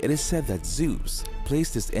mythology, it is said that Zeus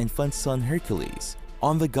placed his infant son Hercules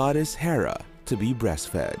on the goddess Hera to be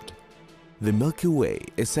breastfed. The Milky Way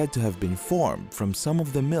is said to have been formed from some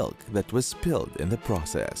of the milk that was spilled in the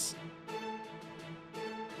process.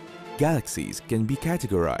 Galaxies can be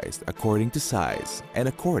categorized according to size and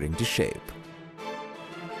according to shape.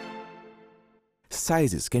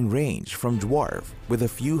 Sizes can range from dwarf with a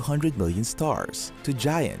few 100 million stars to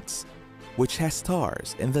giants, which has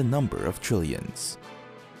stars in the number of trillions.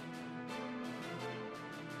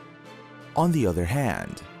 On the other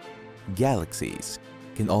hand, galaxies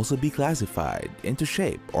can also be classified into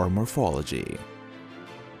shape or morphology.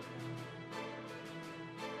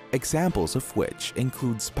 Examples of which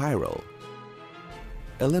include spiral,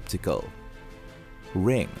 elliptical,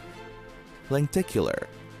 ring, lenticular,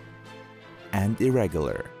 and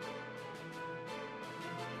irregular.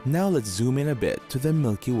 Now let's zoom in a bit to the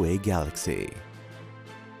Milky Way galaxy.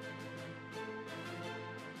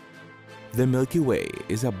 The Milky Way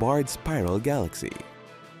is a barred spiral galaxy,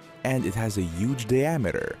 and it has a huge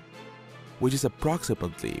diameter, which is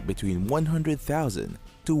approximately between 100,000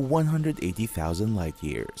 to 180,000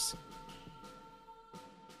 light-years.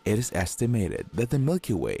 It is estimated that the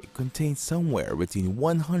Milky Way contains somewhere between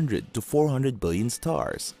 100 to 400 billion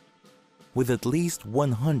stars, with at least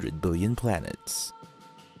 100 billion planets.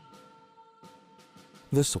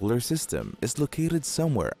 The solar system is located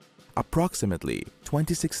somewhere approximately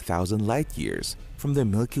 26,000 light-years from the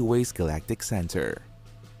Milky Way's galactic center.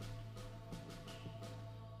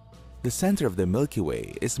 The center of the Milky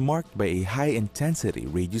Way is marked by a high-intensity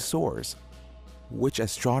radio source, which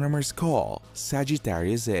astronomers call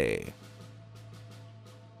Sagittarius A.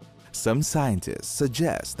 Some scientists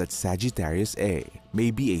suggest that Sagittarius A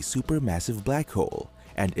may be a supermassive black hole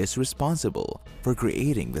and is responsible for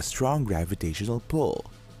creating the strong gravitational pull,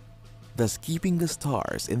 thus keeping the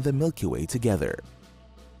stars in the Milky Way together.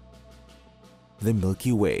 The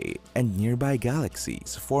Milky Way and nearby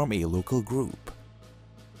galaxies form a local group,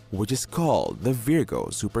 which is called the Virgo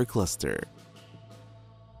supercluster.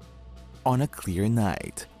 On a clear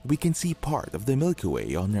night, we can see part of the Milky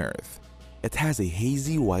Way on Earth. It has a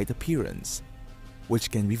hazy white appearance,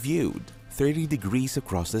 which can be viewed 30 degrees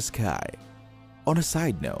across the sky. On a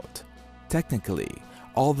side note, technically,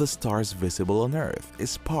 all the stars visible on Earth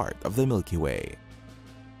is part of the Milky Way.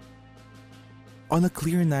 On a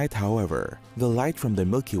clear night, however, the light from the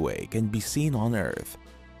Milky Way can be seen on Earth,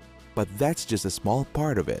 but that's just a small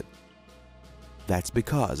part of it. That's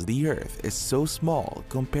because the Earth is so small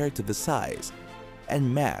compared to the size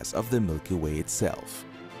and mass of the Milky Way itself.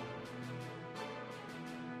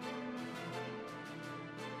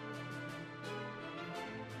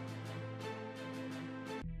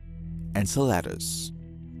 Enceladus.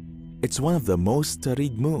 It's one of the most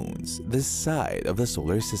studied moons this side of the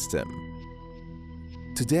solar system.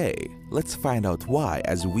 Today, let's find out why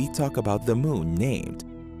as we talk about the moon named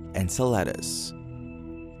Enceladus.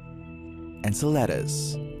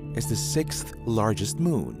 Enceladus is the 6th largest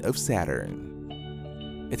moon of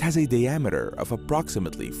Saturn. It has a diameter of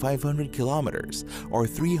approximately 500 kilometers or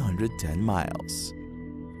 310 miles.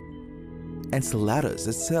 Enceladus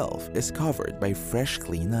itself is covered by fresh,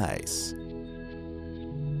 clean ice.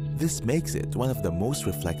 This makes it one of the most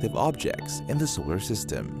reflective objects in the solar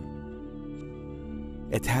system.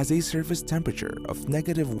 It has a surface temperature of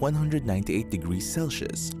 -198 degrees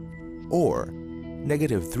Celsius or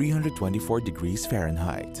 -324 degrees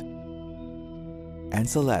Fahrenheit.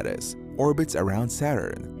 Enceladus orbits around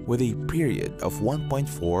Saturn with a period of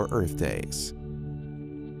 1.4 Earth days.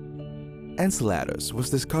 Enceladus was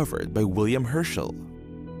discovered by William Herschel.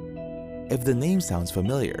 If the name sounds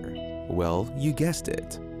familiar, well, you guessed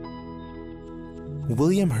it.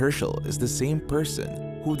 William Herschel is the same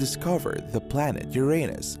person who discovered the planet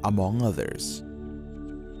Uranus, among others.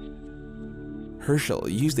 Herschel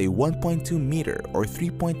used a 1.2 meter or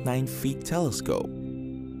 3.9 feet telescope,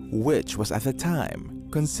 which was at the time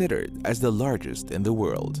considered as the largest in the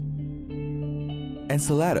world.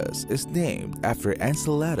 Enceladus is named after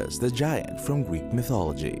Enceladus the giant from Greek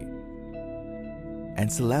mythology.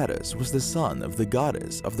 Enceladus was the son of the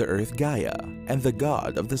goddess of the earth Gaia and the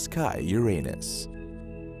god of the sky Uranus.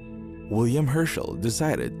 William Herschel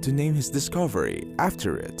decided to name his discovery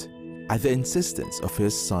after it at the insistence of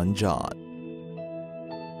his son John.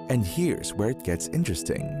 And here's where it gets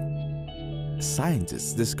interesting.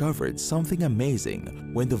 Scientists discovered something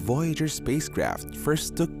amazing when the Voyager spacecraft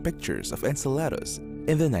first took pictures of Enceladus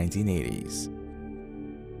in the 1980s.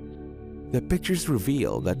 The pictures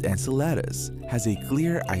reveal that Enceladus has a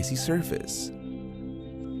clear icy surface.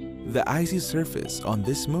 The icy surface on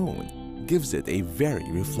this moon gives it a very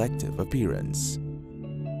reflective appearance.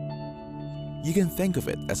 You can think of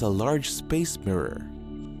it as a large space mirror.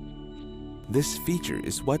 This feature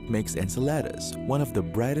is what makes Enceladus one of the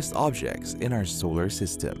brightest objects in our solar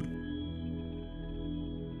system.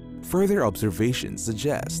 Further observations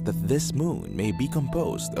suggest that this moon may be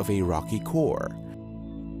composed of a rocky core,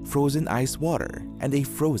 frozen ice water, and a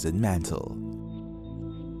frozen mantle.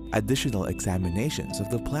 Additional examinations of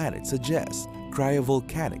the planet suggest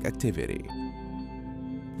cryovolcanic activity.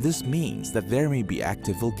 This means that there may be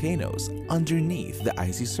active volcanoes underneath the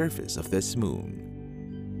icy surface of this moon.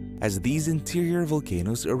 as these interior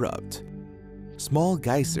volcanoes erupt. Small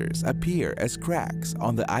geysers appear as cracks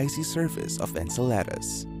on the icy surface of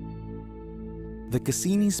Enceladus. The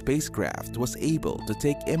Cassini spacecraft was able to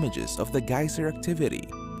take images of the geyser activity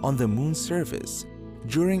on the moon's surface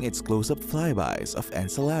during its close-up flybys of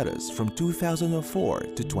Enceladus from 2004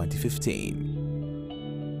 to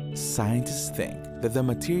 2015. Scientists think that the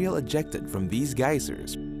material ejected from these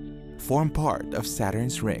geysers form part of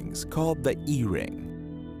Saturn's rings called the E-ring.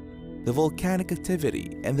 The volcanic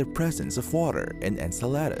activity and the presence of water in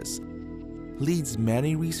Enceladus leads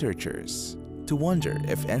many researchers to wonder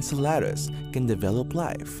if Enceladus can develop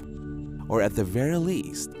life, or at the very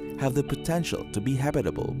least, have the potential to be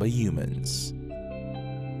habitable by humans.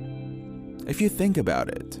 If you think about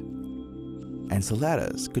it,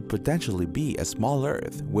 Enceladus could potentially be a small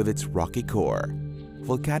Earth with its rocky core,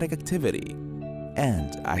 volcanic activity,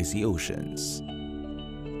 and icy oceans.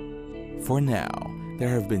 For now, there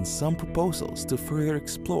have been some proposals to further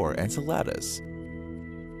explore Enceladus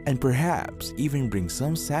and perhaps even bring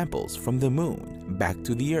some samples from the moon back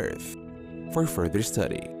to the Earth for further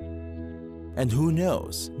study. And who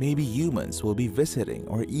knows, maybe humans will be visiting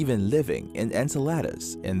or even living in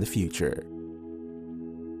Enceladus in the future.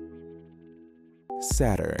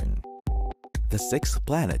 Saturn, the sixth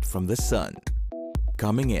planet from the Sun,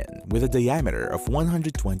 coming in with a diameter of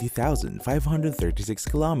 120,536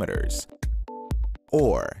 kilometers,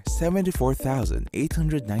 or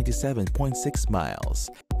 74,897.6 miles,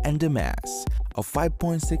 and a mass of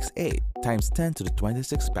 5.68 times 10 to the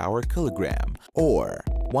 26th power kilogram, or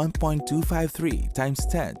 1.253 times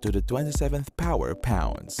 10 to the 27th power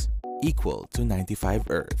pounds, equal to 95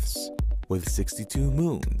 Earths, with 62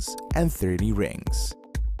 moons and 30 rings,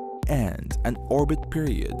 and an orbit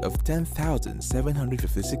period of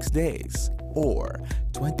 10,756 days, or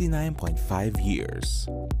 29.5 years.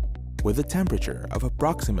 With a temperature of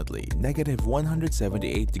approximately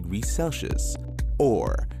 -178 degrees Celsius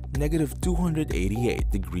or -288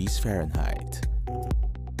 degrees Fahrenheit.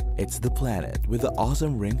 It's the planet with the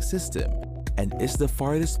awesome ring system and is the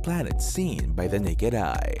farthest planet seen by the naked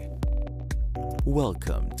eye.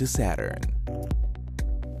 Welcome to Saturn.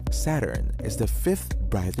 Saturn is the fifth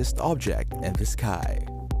brightest object in the sky.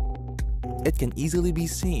 It can easily be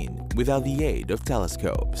seen without the aid of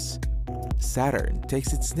telescopes. Saturn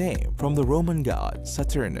takes its name from the Roman god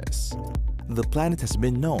Saturnus. The planet has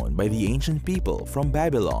been known by the ancient people from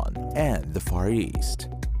Babylon and the Far East.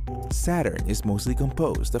 Saturn is mostly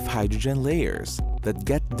composed of hydrogen layers that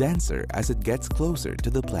get denser as it gets closer to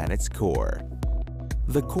the planet's core.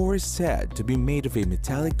 The core is said to be made of a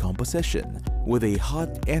metallic composition with a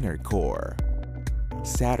hot inner core.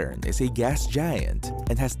 Saturn is a gas giant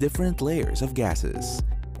and has different layers of gases.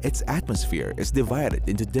 Its atmosphere is divided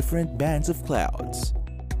into different bands of clouds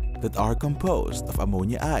that are composed of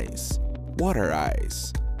ammonia ice, water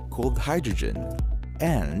ice, cold hydrogen,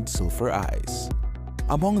 and sulfur ice.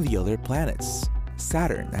 Among the other planets,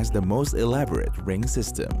 Saturn has the most elaborate ring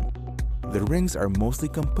system. The rings are mostly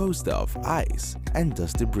composed of ice and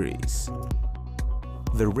dust debris.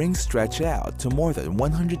 The rings stretch out to more than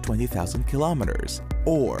 120,000 kilometers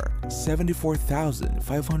or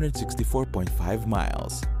 74,564.5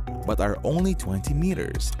 miles, but are only 20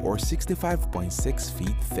 meters or 65.6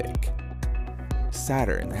 feet thick.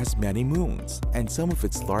 Saturn has many moons, and some of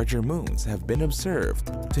its larger moons have been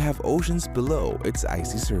observed to have oceans below its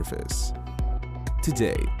icy surface. To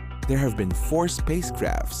date, there have been 4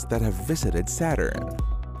 spacecrafts that have visited Saturn.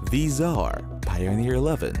 These are Pioneer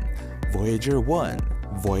 11, Voyager 1,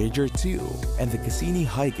 Voyager 2, and the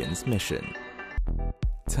Cassini-Huygens mission.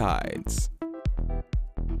 Tides.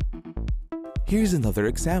 Here's another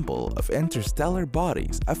example of interstellar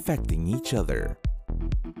bodies affecting each other.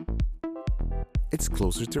 It's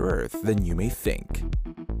closer to Earth than you may think.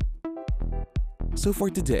 So for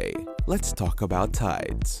today, let's talk about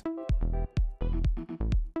tides.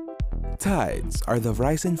 Tides are the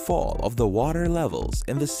rise and fall of the water levels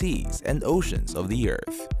in the seas and oceans of the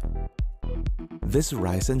Earth. This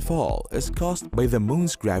rise and fall is caused by the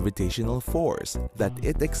moon's gravitational force that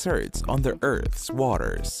it exerts on the Earth's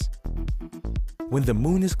waters. When the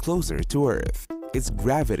moon is closer to Earth, its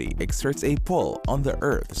gravity exerts a pull on the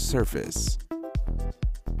Earth's surface.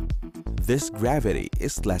 This gravity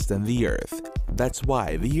is less than the Earth. That's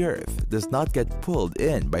why the Earth does not get pulled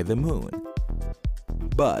in by the moon.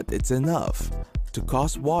 But it's enough to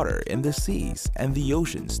cause water in the seas and the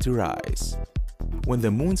oceans to rise when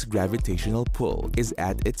the moon's gravitational pull is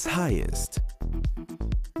at its highest.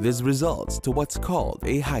 This results to what's called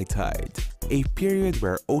a high tide, a period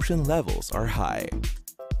where ocean levels are high.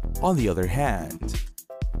 On the other hand,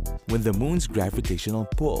 when the moon's gravitational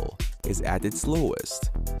pull is at its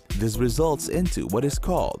lowest, This results into what is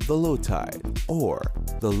called the low tide, or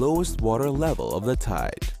the lowest water level of the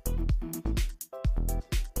tide.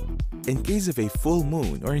 In case of a full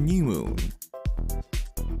moon or new moon,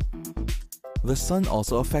 the sun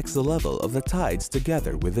also affects the level of the tides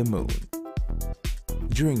together with the moon.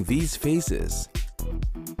 During these phases,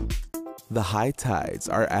 the high tides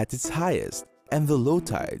are at its highest and the low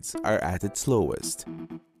tides are at its lowest.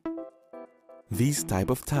 These type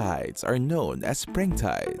of tides are known as spring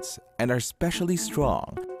tides and are especially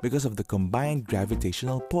strong because of the combined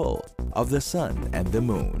gravitational pull of the sun and the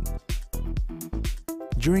moon.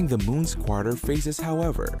 During the moon's quarter phases,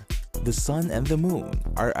 however, the sun and the moon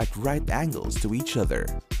are at right angles to each other.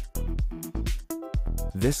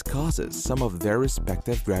 This causes some of their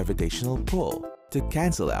respective gravitational pull to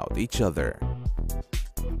cancel out each other.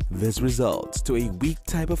 This results to a weak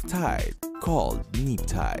type of tide called neap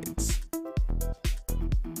tides.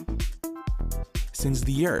 Since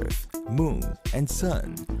the Earth, Moon, and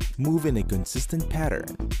Sun move in a consistent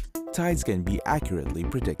pattern, tides can be accurately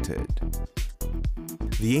predicted.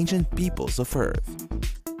 The ancient peoples of Earth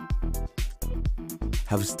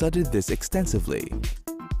have studied this extensively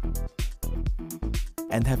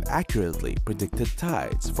and have accurately predicted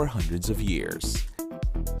tides for hundreds of years.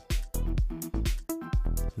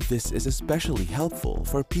 This is especially helpful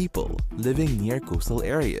for people living near coastal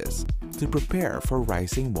areas to prepare for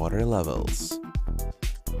rising water levels.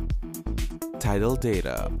 Tidal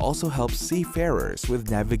data also helps seafarers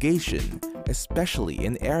with navigation, especially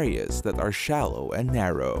in areas that are shallow and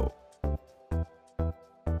narrow.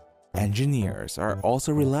 Engineers are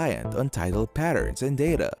also reliant on tidal patterns and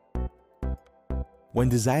data when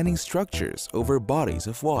designing structures over bodies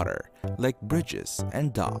of water like bridges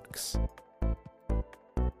and docks.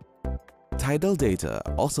 Tidal data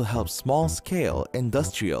also helps small-scale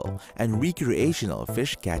industrial and recreational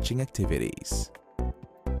fish-catching activities.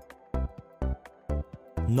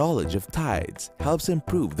 Knowledge of tides helps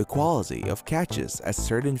improve the quality of catches as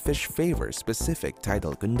certain fish favor specific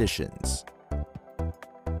tidal conditions.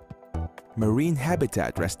 Marine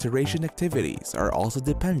habitat restoration activities are also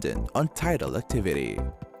dependent on tidal activity.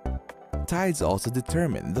 Tides also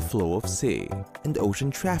determine the flow of sea and ocean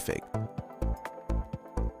traffic,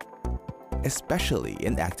 especially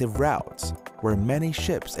in active routes where many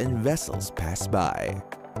ships and vessels pass by.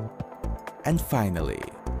 And finally,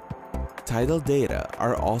 tidal data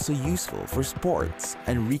are also useful for sports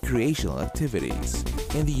and recreational activities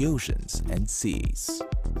in the oceans and seas.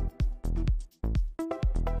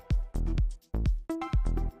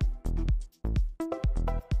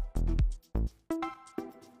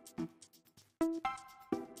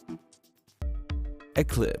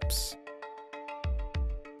 Eclipse.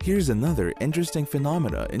 Here's another interesting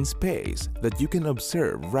phenomena in space that you can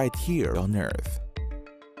observe right here on Earth.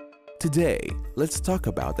 Today, let's talk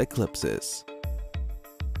about eclipses.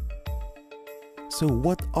 So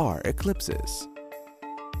what are eclipses?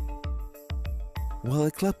 Well,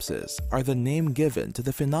 eclipses are the name given to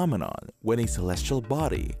the phenomenon when a celestial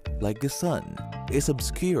body, like the sun, is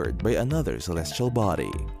obscured by another celestial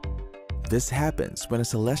body. This happens when a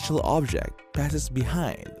celestial object passes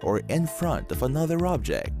behind or in front of another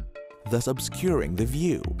object, thus obscuring the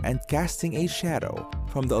view and casting a shadow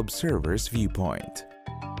from the observer's viewpoint.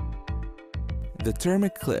 The term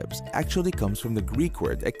eclipse actually comes from the Greek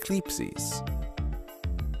word eklypsis,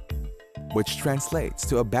 which translates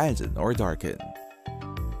to abandon or darken.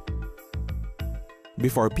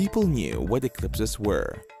 Before people knew what eclipses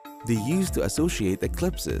were, they used to associate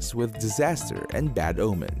eclipses with disaster and bad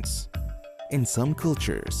omens. In some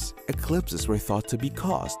cultures, eclipses were thought to be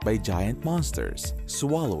caused by giant monsters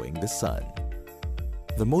swallowing the sun.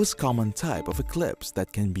 The most common type of eclipse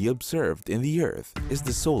that can be observed in the Earth is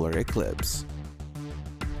the solar eclipse.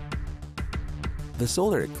 The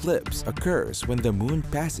solar eclipse occurs when the moon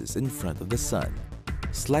passes in front of the sun,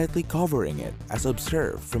 slightly covering it as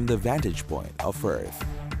observed from the vantage point of Earth.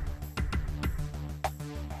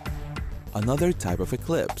 Another type of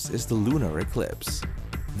eclipse is the lunar eclipse.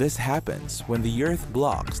 This happens when the Earth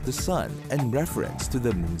blocks the sun in reference to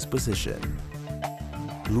the moon's position.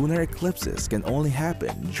 Lunar eclipses can only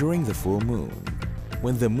happen during the full moon,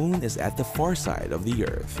 when the moon is at the far side of the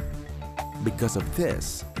Earth. Because of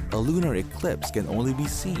this, a lunar eclipse can only be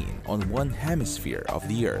seen on one hemisphere of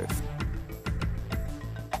the Earth.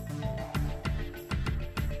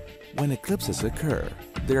 When eclipses occur,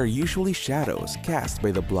 there are usually shadows cast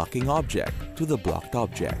by the blocking object to the blocked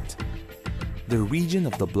object. The region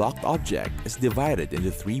of the blocked object is divided into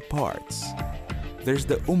three parts. There's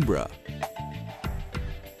the umbra,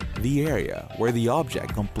 the area where the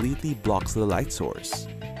object completely blocks the light source.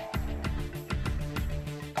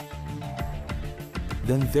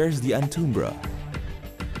 Then there's the antumbra,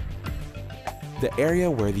 the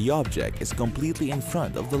area where the object is completely in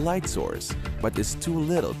front of the light source, but is too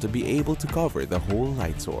little to be able to cover the whole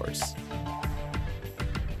light source.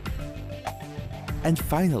 And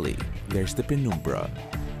finally, there's the penumbra,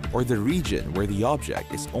 or the region where the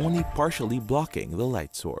object is only partially blocking the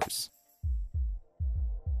light source.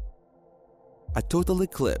 A total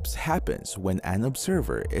eclipse happens when an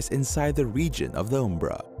observer is inside the region of the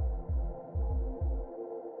umbra.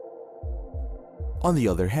 On the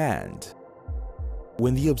other hand,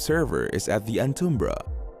 when the observer is at the antumbra,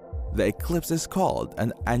 the eclipse is called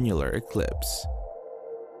an annular eclipse.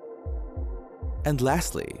 And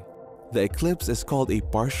lastly, the eclipse is called a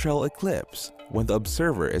partial eclipse when the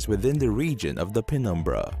observer is within the region of the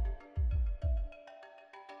penumbra.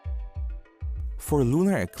 For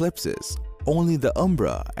lunar eclipses, only the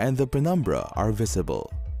umbra and the penumbra are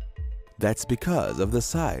visible. That's because of the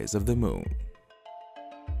size of the moon.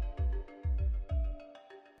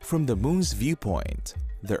 From the moon's viewpoint,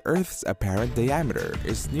 the Earth's apparent diameter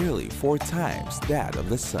is nearly 4 times that of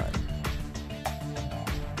the sun.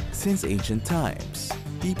 Since ancient times,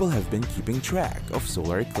 people have been keeping track of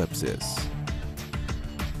solar eclipses.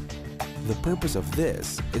 The purpose of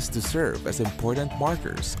this is to serve as important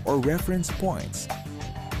markers or reference points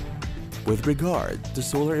with regard to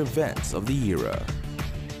solar events of the era.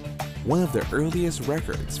 One of the earliest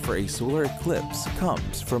records for a solar eclipse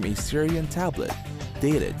comes from a Syrian tablet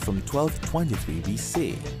dated from 1223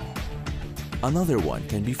 BC. Another one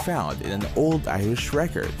can be found in an old Irish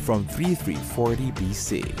record from 3340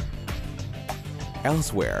 BC.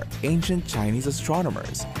 Elsewhere, ancient Chinese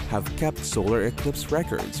astronomers have kept solar eclipse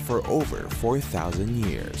records for over 4,000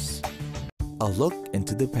 years. A look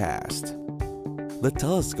into the past. The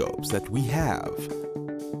telescopes that we have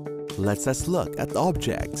lets us look at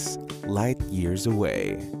objects light years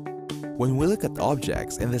away. When we look at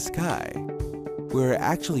objects in the sky, we're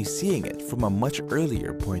actually seeing it from a much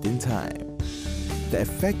earlier point in time. The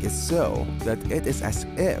effect is so that it is as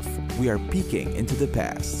if we are peeking into the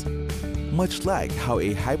past, much like how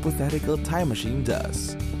a hypothetical time machine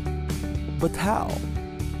does. But how?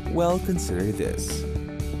 Well, consider this.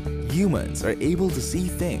 Humans are able to see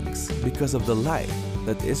things because of the light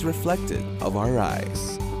that is reflected of our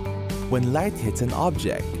eyes. When light hits an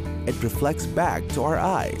object, it reflects back to our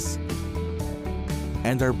eyes,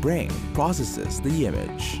 and our brain processes the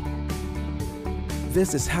image.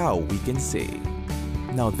 This is how we can see.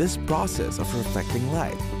 Now, this process of reflecting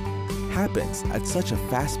light happens at such a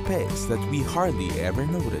fast pace that we hardly ever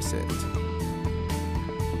notice it.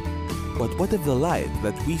 But what if the light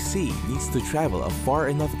that we see needs to travel a far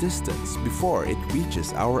enough distance before it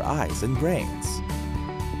reaches our eyes and brains?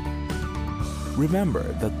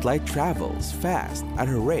 Remember that light travels fast at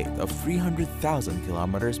a rate of 300,000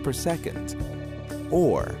 kilometers per second,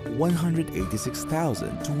 or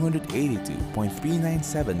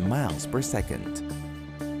 186,282.397 miles per second.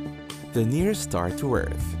 The nearest star to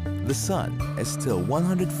Earth, the Sun, is still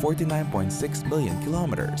 149.6 million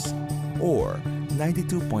kilometers, or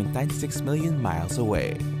 92.96 million miles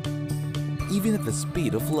away. Even at the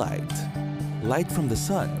speed of light, light from the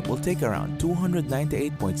Sun will take around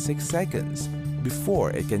 298.6 seconds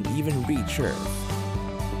before it can even reach Earth.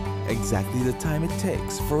 Exactly the time it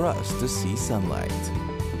takes for us to see sunlight.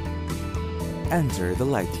 Enter the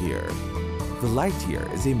light year. The light year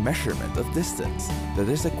is a measurement of distance that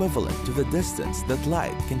is equivalent to the distance that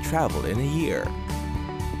light can travel in a year,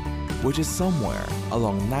 which is somewhere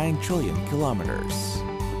along 9 trillion kilometers.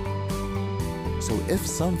 So if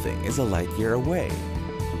something is a light year away,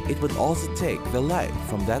 it would also take the light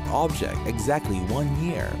from that object exactly 1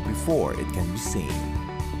 year before it can be seen.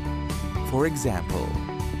 For example,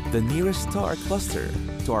 the nearest star cluster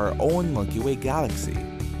to our own Milky Way galaxy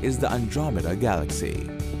is the Andromeda galaxy.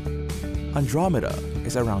 Andromeda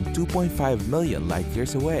is around 2.5 million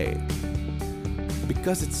light-years away.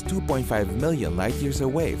 Because it's 2.5 million light-years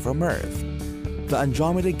away from Earth, the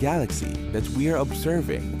Andromeda galaxy that we are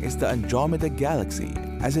observing is the Andromeda galaxy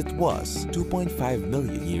as it was 2.5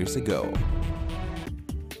 million years ago.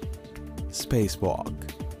 Spacewalk.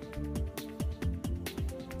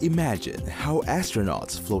 Imagine how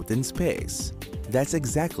astronauts float in space. That's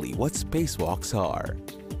exactly what spacewalks are.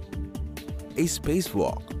 A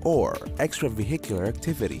spacewalk, or extravehicular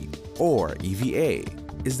activity, or EVA,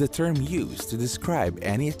 is the term used to describe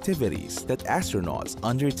any activities that astronauts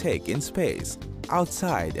undertake in space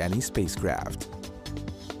outside any spacecraft.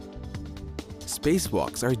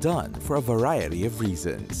 Spacewalks are done for a variety of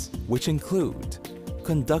reasons, which include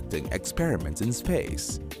conducting experiments in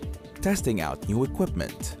space, testing out new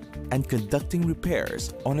equipment, and conducting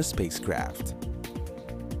repairs on a spacecraft.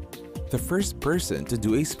 The first person to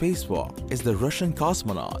do a spacewalk is the Russian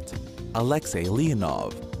cosmonaut, Alexei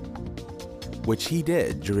Leonov, which he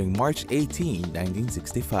did during March 18,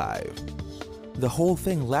 1965. The whole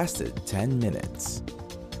thing lasted 10 minutes.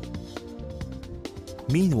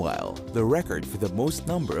 Meanwhile, the record for the most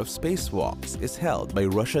number of spacewalks is held by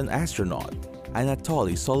Russian astronaut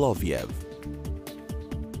Anatoly Solovyev.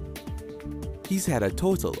 He's had a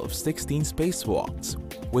total of 16 spacewalks,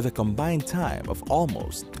 with a combined time of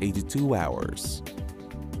almost 82 hours.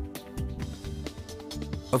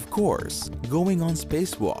 Of course, going on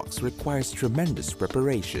spacewalks requires tremendous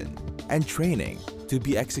preparation and training to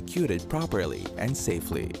be executed properly and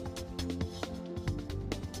safely.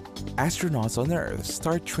 Astronauts on Earth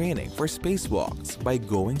start training for spacewalks by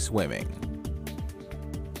going swimming.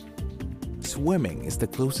 Swimming is the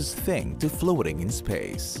closest thing to floating in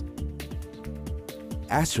space.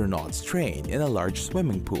 Astronauts train in a large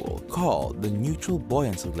swimming pool called the Neutral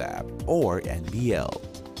Buoyancy Lab, or NBL.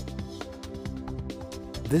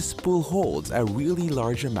 This pool holds a really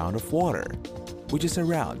large amount of water, which is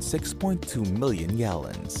around 6.2 million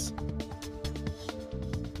gallons.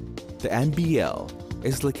 The NBL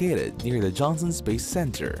is located near the Johnson Space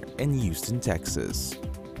Center in Houston, Texas.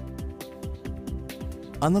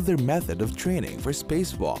 Another method of training for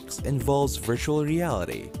spacewalks involves virtual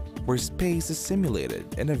reality, where space is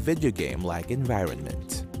simulated in a video game-like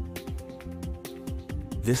environment.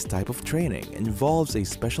 This type of training involves a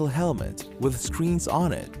special helmet with screens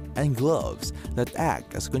on it and gloves that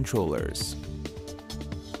act as controllers.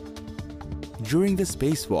 During the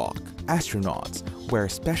spacewalk, astronauts wear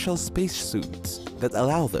special spacesuits that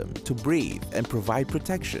allow them to breathe and provide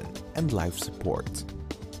protection and life support.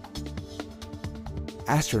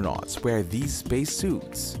 Astronauts wear these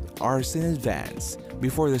spacesuits hours in advance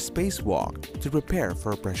before the spacewalk to prepare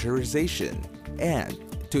for pressurization and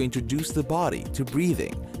to introduce the body to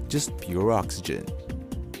breathing just pure oxygen.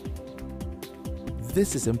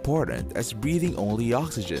 This is important as breathing only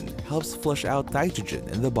oxygen helps flush out nitrogen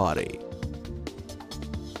in the body.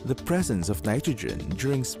 The presence of nitrogen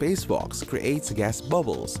during spacewalks creates gas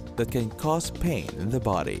bubbles that can cause pain in the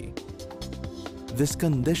body. This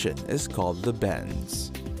condition is called the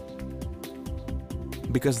bends.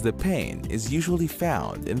 Because the pain is usually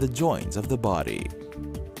found in the joints of the body.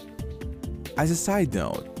 As a side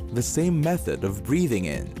note, the same method of breathing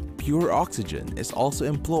in pure oxygen is also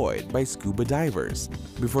employed by scuba divers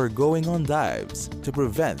before going on dives to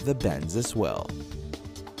prevent the bends as well.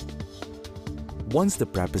 Once the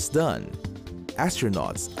prep is done,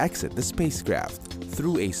 astronauts exit the spacecraft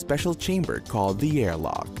through a special chamber called the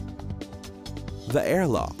airlock. The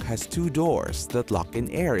airlock has two doors that lock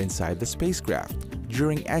in air inside the spacecraft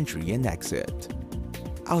during entry and exit.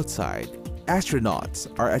 Outside, astronauts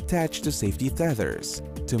are attached to safety tethers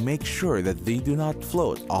to make sure that they do not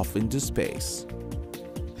float off into space.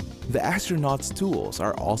 The astronauts' tools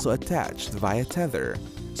are also attached via tether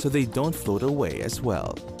so they don't float away as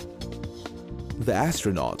well. The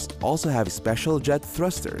astronauts also have special jet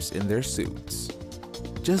thrusters in their suits,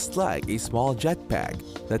 just like a small jetpack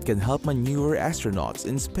that can help maneuver astronauts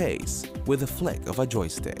in space with a flick of a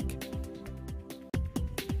joystick.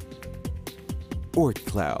 Oort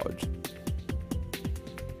cloud.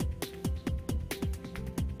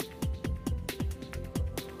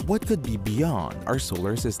 What could be beyond our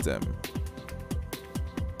solar system?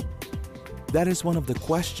 That is one of the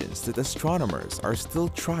questions that astronomers are still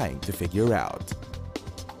trying to figure out.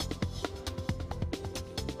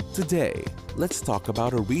 Today, let's talk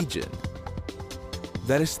about a region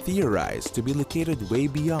that is theorized to be located way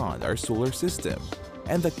beyond our solar system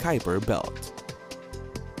and the Kuiper belt.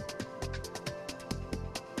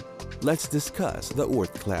 Let's discuss the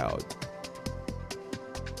Oort cloud.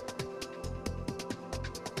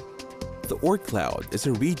 The Oort cloud is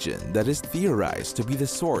a region that is theorized to be the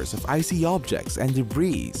source of icy objects and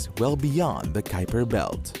debris well beyond the Kuiper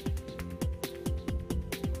belt.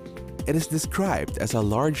 It is described as a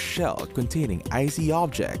large shell containing icy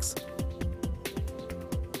objects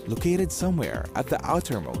located somewhere at the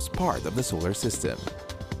outermost part of the solar system.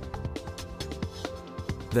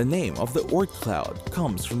 The name of the Oort cloud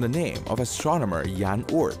comes from the name of astronomer Jan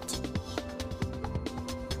Oort,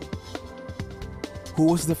 who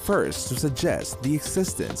was the first to suggest the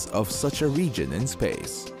existence of such a region in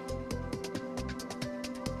space.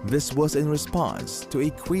 This was in response to a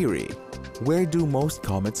query, where do most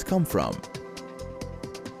comets come from?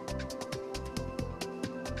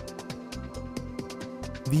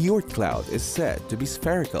 The Oort cloud is said to be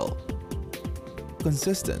spherical,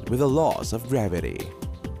 consistent with the laws of gravity.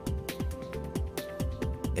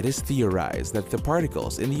 It is theorized that the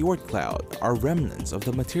particles in the Oort cloud are remnants of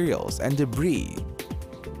the materials and debris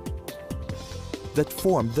that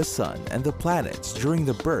formed the Sun and the planets during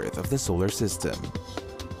the birth of the solar system.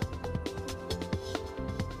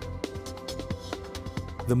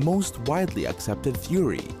 The most widely accepted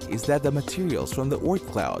theory is that the materials from the Oort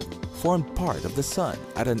cloud formed part of the Sun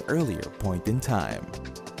at an earlier point in time.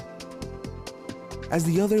 As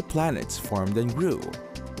the other planets formed and grew,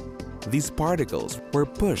 these particles were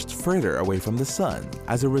pushed further away from the Sun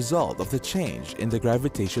as a result of the change in the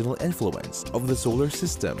gravitational influence of the solar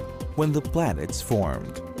system when the planets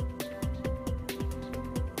formed.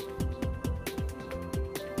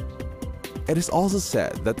 It is also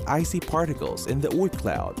said that icy particles in the Oort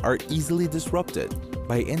cloud are easily disrupted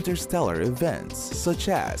by interstellar events such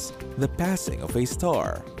as the passing of a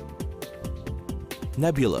star,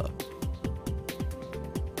 nebula,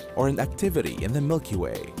 or an activity in the Milky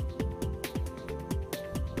Way.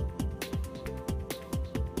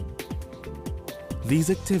 These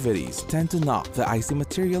activities tend to knock the icy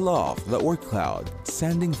material off the Oort cloud,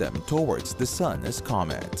 sending them towards the Sun as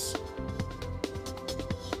comets.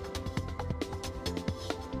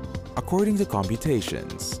 According to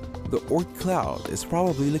computations, the Oort cloud is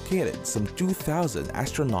probably located some 2,000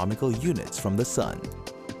 astronomical units from the Sun.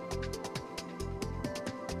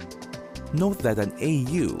 Note that an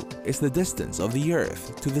AU is the distance of the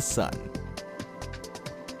Earth to the Sun.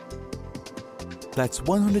 That's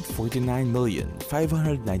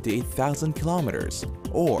 149,598,000 kilometers,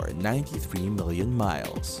 or 93 million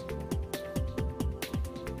miles.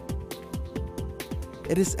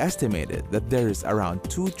 It is estimated that there is around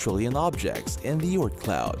 2 trillion objects in the Oort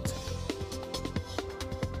cloud.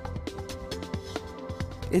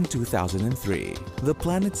 In 2003, the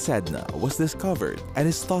planet Sedna was discovered and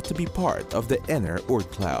is thought to be part of the inner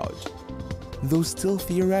Oort cloud. Though still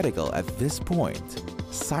theoretical at this point,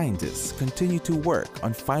 scientists continue to work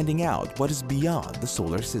on finding out what is beyond the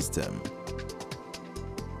solar system.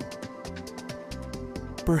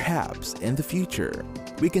 Perhaps in the future,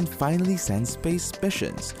 we can finally send space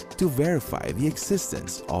missions to verify the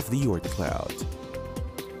existence of the Oort cloud.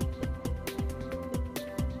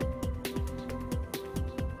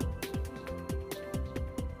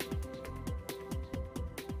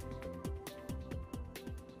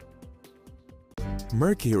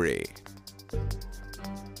 Mercury,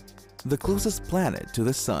 the closest planet to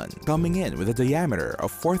the Sun, coming in with a diameter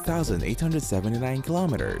of 4,879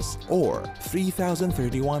 kilometers or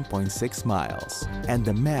 3,031.6 miles and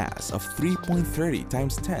a mass of 3.30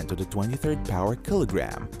 times 10 to the 23rd power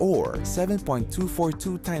kilogram or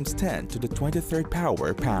 7.242 times 10 to the 23rd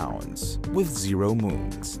power pounds, with 0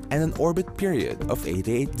 moons and an orbit period of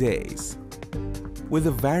 88 days. With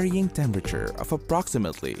a varying temperature of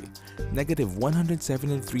approximately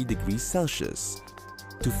 -173 degrees Celsius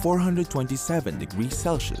to 427 degrees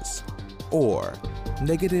Celsius or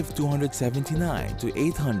 -279 to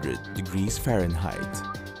 800 degrees Fahrenheit.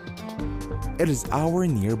 It is our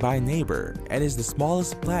nearby neighbor and is the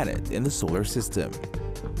smallest planet in the solar system.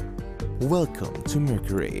 Welcome to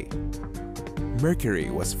Mercury. Mercury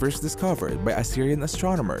was first discovered by Assyrian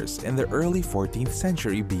astronomers in the early 14th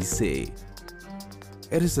century BC.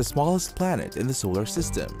 It is the smallest planet in the solar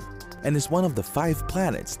system and is one of the 5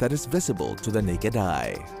 planets that is visible to the naked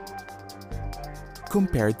eye.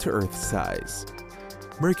 Compared to Earth's size,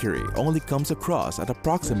 Mercury only comes across at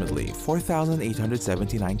approximately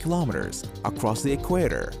 4,879 kilometers across the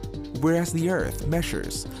equator, whereas the Earth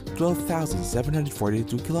measures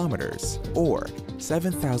 12,742 kilometers or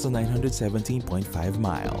 7,917.5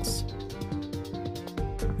 miles.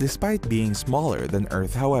 Despite being smaller than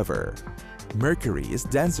Earth, however, Mercury is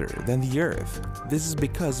denser than the Earth. This is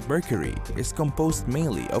because Mercury is composed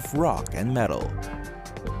mainly of rock and metal.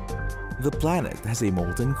 The planet has a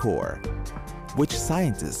molten core, which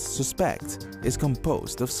scientists suspect is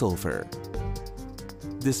composed of sulfur.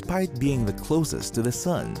 Despite being the closest to the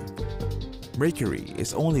Sun, Mercury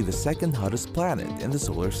is only the second hottest planet in the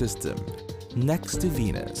solar system, next to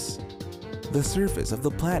Venus. The surface of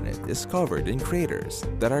the planet is covered in craters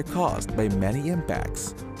that are caused by many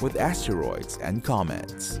impacts with asteroids and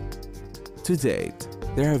comets. To date,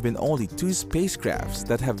 there have been only 2 spacecrafts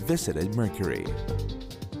that have visited Mercury.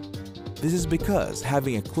 This is because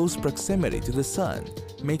having a close proximity to the Sun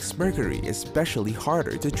makes Mercury especially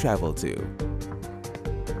harder to travel to.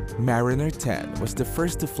 Mariner 10 was the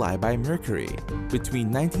first to fly by Mercury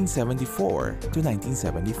between 1974 to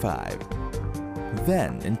 1975.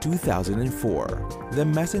 Then, in 2004, the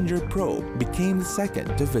Messenger probe became the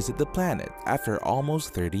second to visit the planet after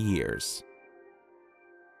almost 30 years.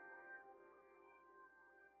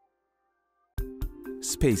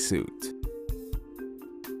 Spacesuit.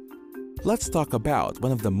 Let's talk about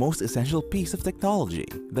one of the most essential pieces of technology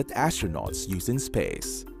that astronauts use in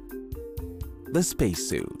space: the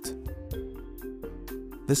spacesuit.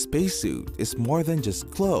 The spacesuit is more than just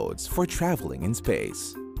clothes for traveling in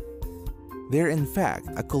space. They're in fact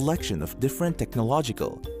a collection of different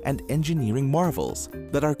technological and engineering marvels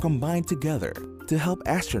that are combined together to help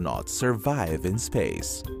astronauts survive in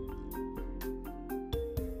space.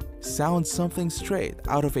 Sounds something straight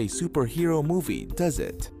out of a superhero movie, does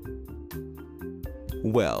it?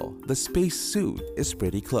 Well, the spacesuit is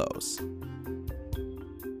pretty close.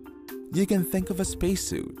 You can think of a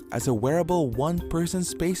spacesuit as a wearable one-person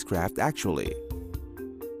spacecraft actually.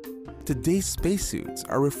 Today's spacesuits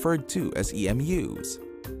are referred to as EMUs,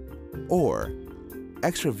 or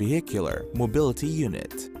Extravehicular Mobility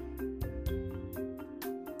Unit.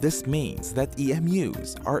 This means that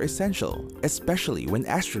EMUs are essential, especially when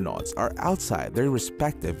astronauts are outside their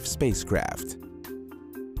respective spacecraft.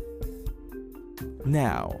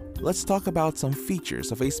 Now, let's talk about some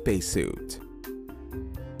features of a spacesuit.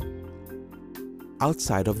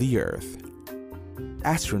 Outside of the Earth,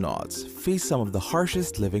 astronauts face some of the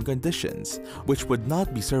harshest living conditions which would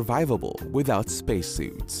not be survivable without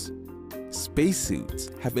spacesuits.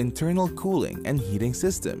 Spacesuits have internal cooling and heating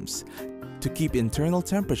systems to keep internal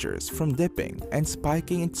temperatures from dipping and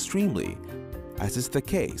spiking extremely, as is the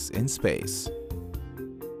case in space.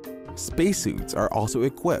 Spacesuits are also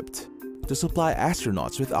equipped to supply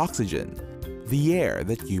astronauts with oxygen, the air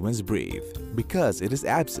that humans breathe, because it is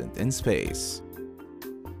absent in space.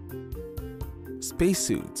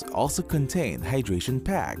 Spacesuits also contain hydration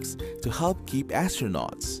packs to help keep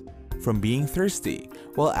astronauts from being thirsty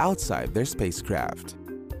while outside their spacecraft.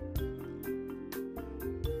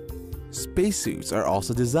 Spacesuits are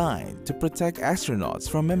also designed to protect astronauts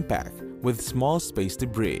from impact with small space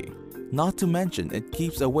debris, not to mention it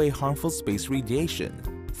keeps away harmful space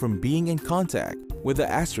radiation from being in contact with the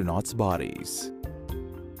astronauts' bodies.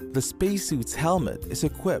 The spacesuit's helmet is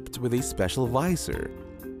equipped with a special visor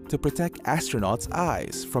to protect astronauts'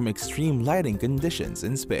 eyes from extreme lighting conditions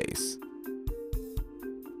in space.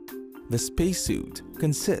 The spacesuit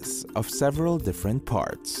consists of several different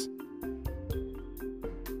parts.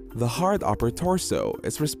 The hard upper torso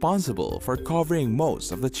is responsible for covering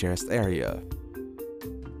most of the chest area.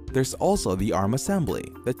 There's also the arm assembly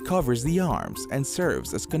that covers the arms and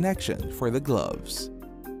serves as connection for the gloves.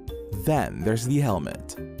 Then there's the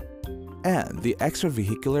helmet and the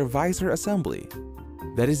extravehicular visor assembly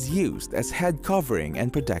that is used as head covering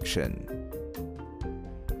and protection.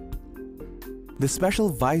 The special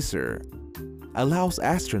visor allows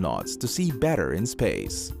astronauts to see better in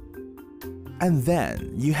space. And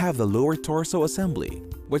then you have the lower torso assembly,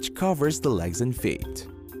 which covers the legs and feet.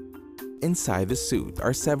 Inside the suit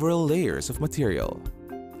are several layers of material.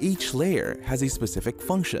 Each layer has a specific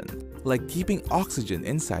function, like keeping oxygen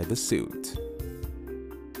inside the suit,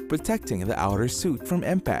 protecting the outer suit from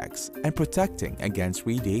impacts, and protecting against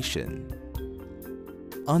radiation.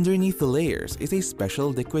 Underneath the layers is a special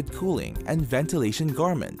liquid cooling and ventilation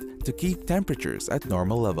garment to keep temperatures at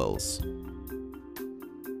normal levels.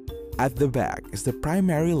 At the back is the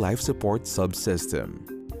primary life support subsystem.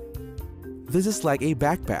 This is like a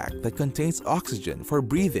backpack that contains oxygen for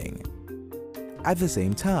breathing. At the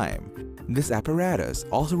same time, this apparatus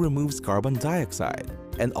also removes carbon dioxide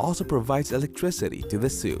and also provides electricity to the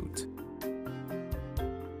suit.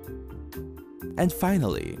 And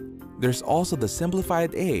finally, there's also the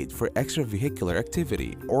Simplified Aid for Extravehicular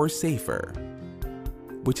Activity, or SAFER,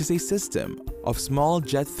 which is a system of small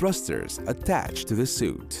jet thrusters attached to the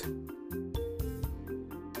suit.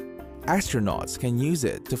 Astronauts can use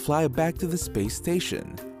it to fly back to the space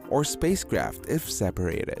station or spacecraft if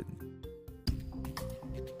separated.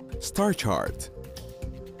 Star chart.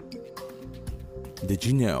 Did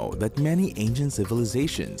you know that many ancient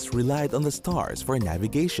civilizations relied on the stars for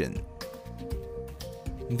navigation?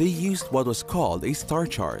 They used what was called a star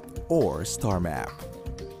chart or star map.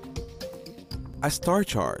 A star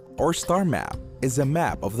chart or star map is a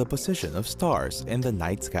map of the position of stars in the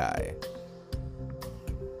night sky.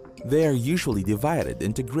 They are usually divided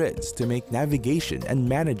into grids to make navigation and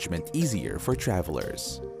management easier for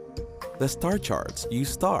travelers. The star charts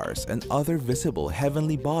use stars and other visible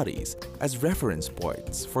heavenly bodies as reference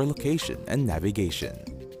points for location and navigation.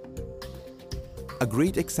 A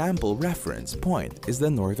great example reference point is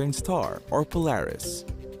the Northern Star or Polaris,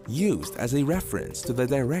 used as a reference to the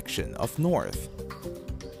direction of north.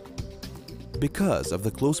 Because of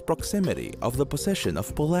the close proximity of the position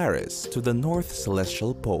of Polaris to the North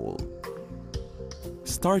Celestial Pole.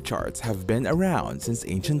 Star charts have been around since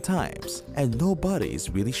ancient times, and nobody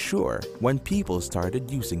is really sure when people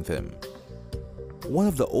started using them. One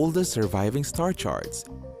of the oldest surviving star charts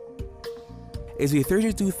is a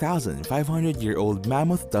 32,500-year-old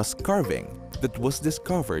mammoth tusk carving that was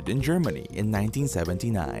discovered in Germany in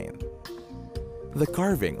 1979. The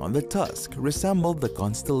carving on the tusk resembled the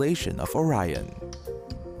constellation of Orion.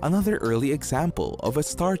 Another early example of a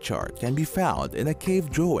star chart can be found in a cave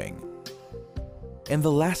drawing in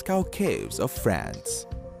the Lascaux Caves of France.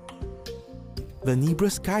 The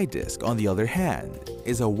Nebra sky disk, on the other hand,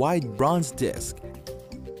 is a wide bronze disk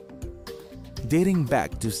dating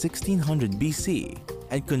back to 1600 BC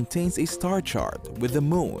and contains a star chart with the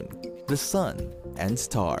moon, the sun, and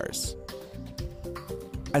stars.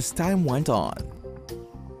 As time went on,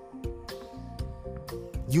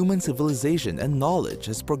 human civilization and knowledge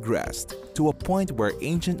has progressed to a point where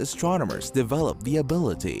ancient astronomers developed the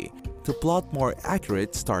ability to plot more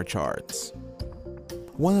accurate star charts.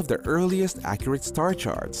 One of the earliest accurate star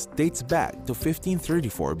charts dates back to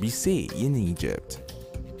 1534 BC in Egypt.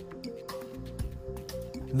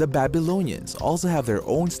 The Babylonians also have their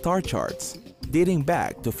own star charts dating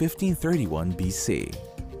back to 1531 BC.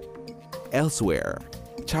 Elsewhere,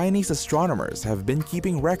 Chinese astronomers have been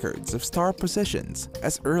keeping records of star positions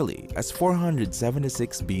as early as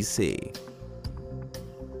 476 BC.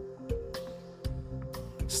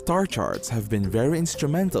 Star charts have been very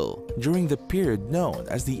instrumental during the period known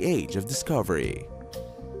as the Age of Discovery,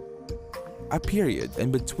 a period in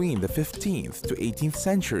between the 15th to 18th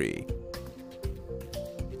century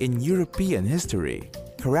in European history,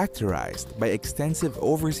 characterized by extensive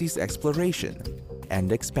overseas exploration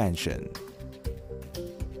and expansion.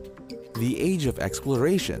 The Age of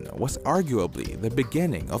Exploration was arguably the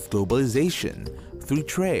beginning of globalization through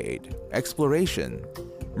trade, exploration,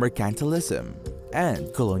 mercantilism,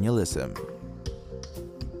 and colonialism.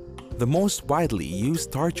 The most widely used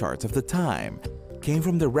star charts of the time came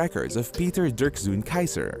from the records of Peter Dirk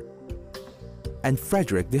Kaiser and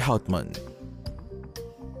Frederik de Houtman,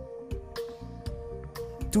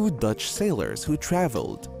 two Dutch sailors who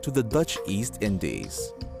traveled to the Dutch East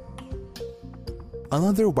Indies.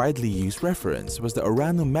 Another widely used reference was the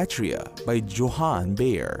Uranometria by Johann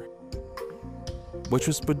Bayer, which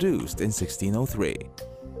was produced in 1603.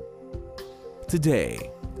 Today,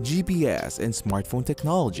 GPS and smartphone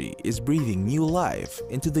technology is breathing new life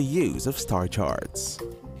into the use of star charts.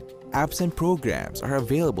 Apps and programs are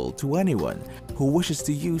available to anyone who wishes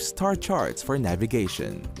to use star charts for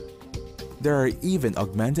navigation. There are even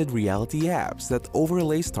augmented reality apps that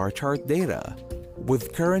overlay star chart data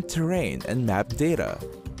with current terrain and map data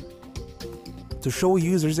to show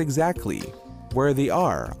users exactly where they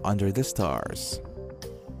are under the stars.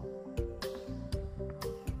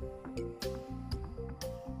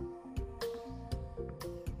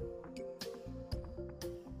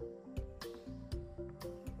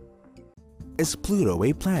 Is Pluto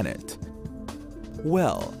a planet?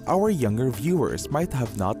 Well, our younger viewers might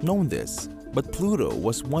have not known this, but Pluto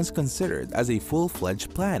was once considered as a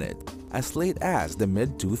full-fledged planet as late as the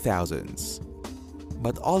mid-2000s.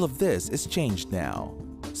 But all of this is changed now.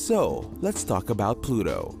 So, let's talk about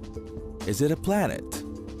Pluto. Is it a planet?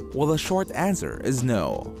 Well, the short answer is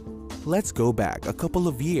no. Let's go back a couple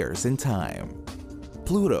of years in time.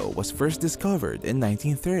 Pluto was first discovered in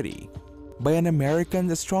 1930 by an American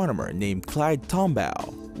astronomer named Clyde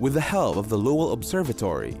Tombaugh with the help of the Lowell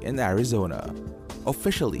Observatory in Arizona,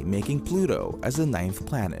 officially making Pluto as the 9th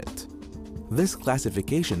planet. This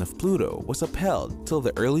classification of Pluto was upheld till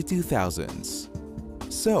the early 2000s.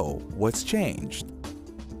 So, what's changed?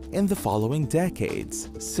 In the following decades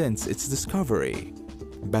since its discovery,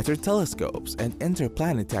 better telescopes and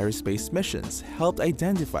interplanetary space missions helped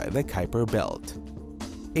identify the Kuiper belt,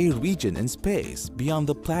 a region in space beyond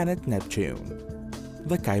the planet Neptune.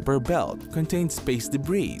 The Kuiper belt contained space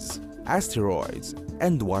debris, asteroids,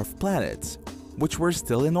 and dwarf planets, which were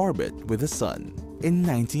still in orbit with the Sun. In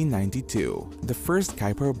 1992, the first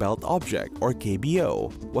Kuiper belt object, or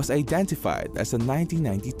KBO, was identified as the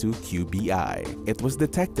 1992 QBI. It was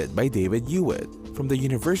detected by David Hewitt from the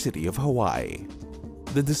University of Hawaii.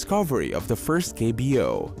 The discovery of the first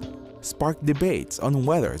KBO sparked debates on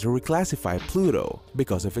whether to reclassify Pluto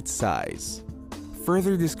because of its size.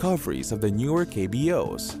 Further discoveries of the newer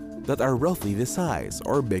KBOs that are roughly the size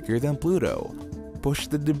or bigger than Pluto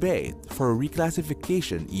pushed the debate for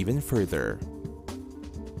reclassification even further.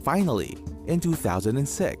 Finally, in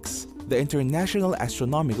 2006, the International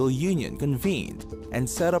Astronomical Union convened and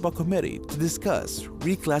set up a committee to discuss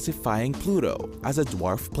reclassifying Pluto as a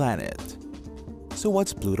dwarf planet. So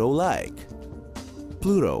what's Pluto like?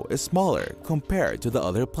 Pluto is smaller compared to the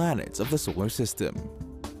other planets of the solar system.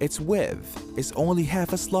 Its width is only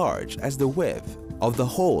half as large as the width of the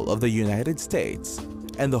whole of the United States,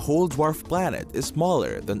 and the whole dwarf planet is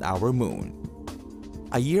smaller than our moon.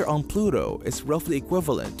 A year on Pluto is roughly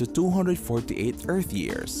equivalent to 248 Earth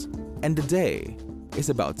years, and the day is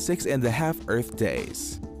about 6.5 Earth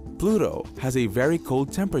days. Pluto has a very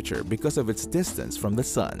cold temperature because of its distance from the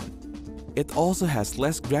Sun. It also has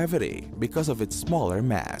less gravity because of its smaller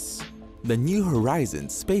mass. The New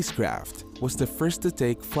Horizons spacecraft was the first to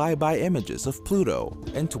take flyby images of Pluto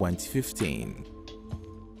in 2015.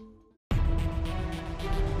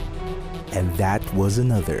 And that was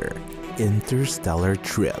another interstellar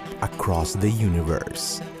trip across the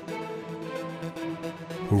universe.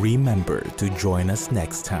 Remember to join us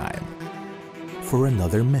next time for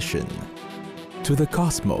another mission to the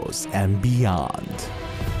cosmos and beyond.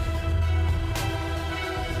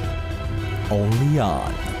 Only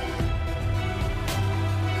on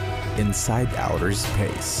Inside Outer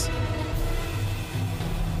Space.